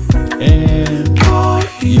 And for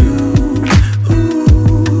you.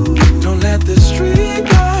 Ooh. Don't let the street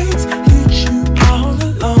lights hit you all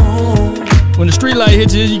alone. When the street light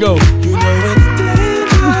hits you, you go. You know it's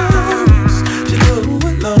dangerous to go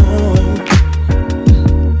alone.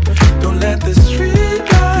 Don't let the street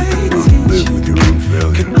lights hit you.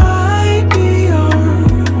 Can I be your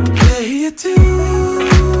player too?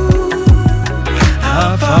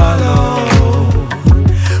 I'll follow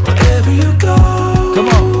wherever you go. Come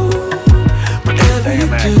on. Whatever you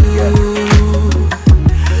do.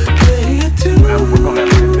 Player too. We're gonna have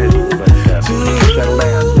to revisit, but settle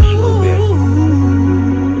down just a little bit.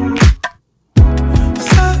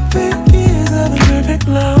 7 years of a perfect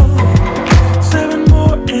love. 7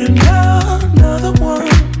 more and another one.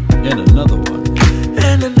 And another one.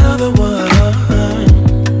 And another one.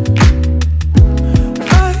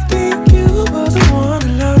 Fighting you was the one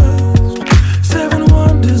I lost. 7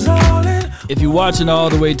 wonders all in. If you're watching all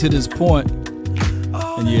the way to this point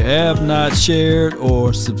and you have not shared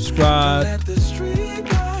or subscribed The street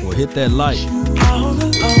lights or hit that like, all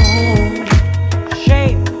alone.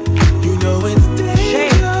 Shame. You know it's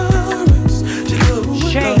dangerous to go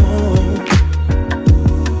alone.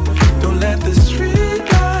 Don't let the street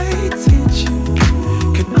lights hit you.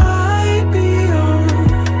 Can I be your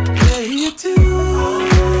player too?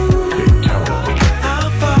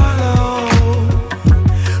 I'll follow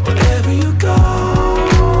wherever you go,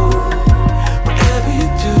 whatever you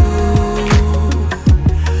do.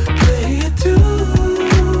 Player too.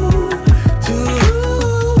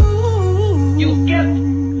 You get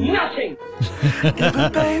nothing. If a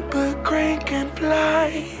paper crane can fly,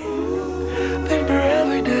 then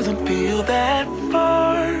forever doesn't feel that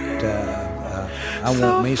far. I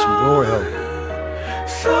want me some glory hole.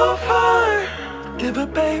 So far. If a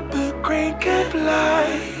paper crane can fly,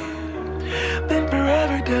 then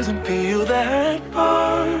forever doesn't feel that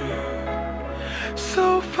far.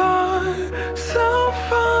 So far, so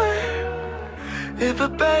far. If a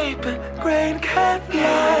paper crane can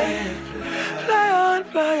fly, fly on,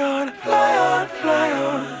 fly on, fly on, fly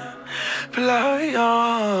on, fly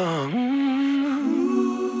on.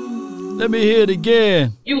 let me hear it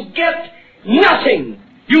again. You get nothing.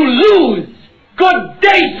 You lose. Good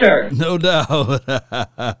day, sir. No doubt.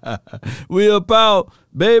 We about,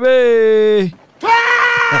 baby.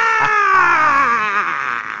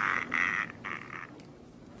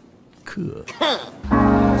 Cool.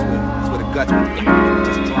 That's where the guts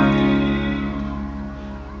just dropped.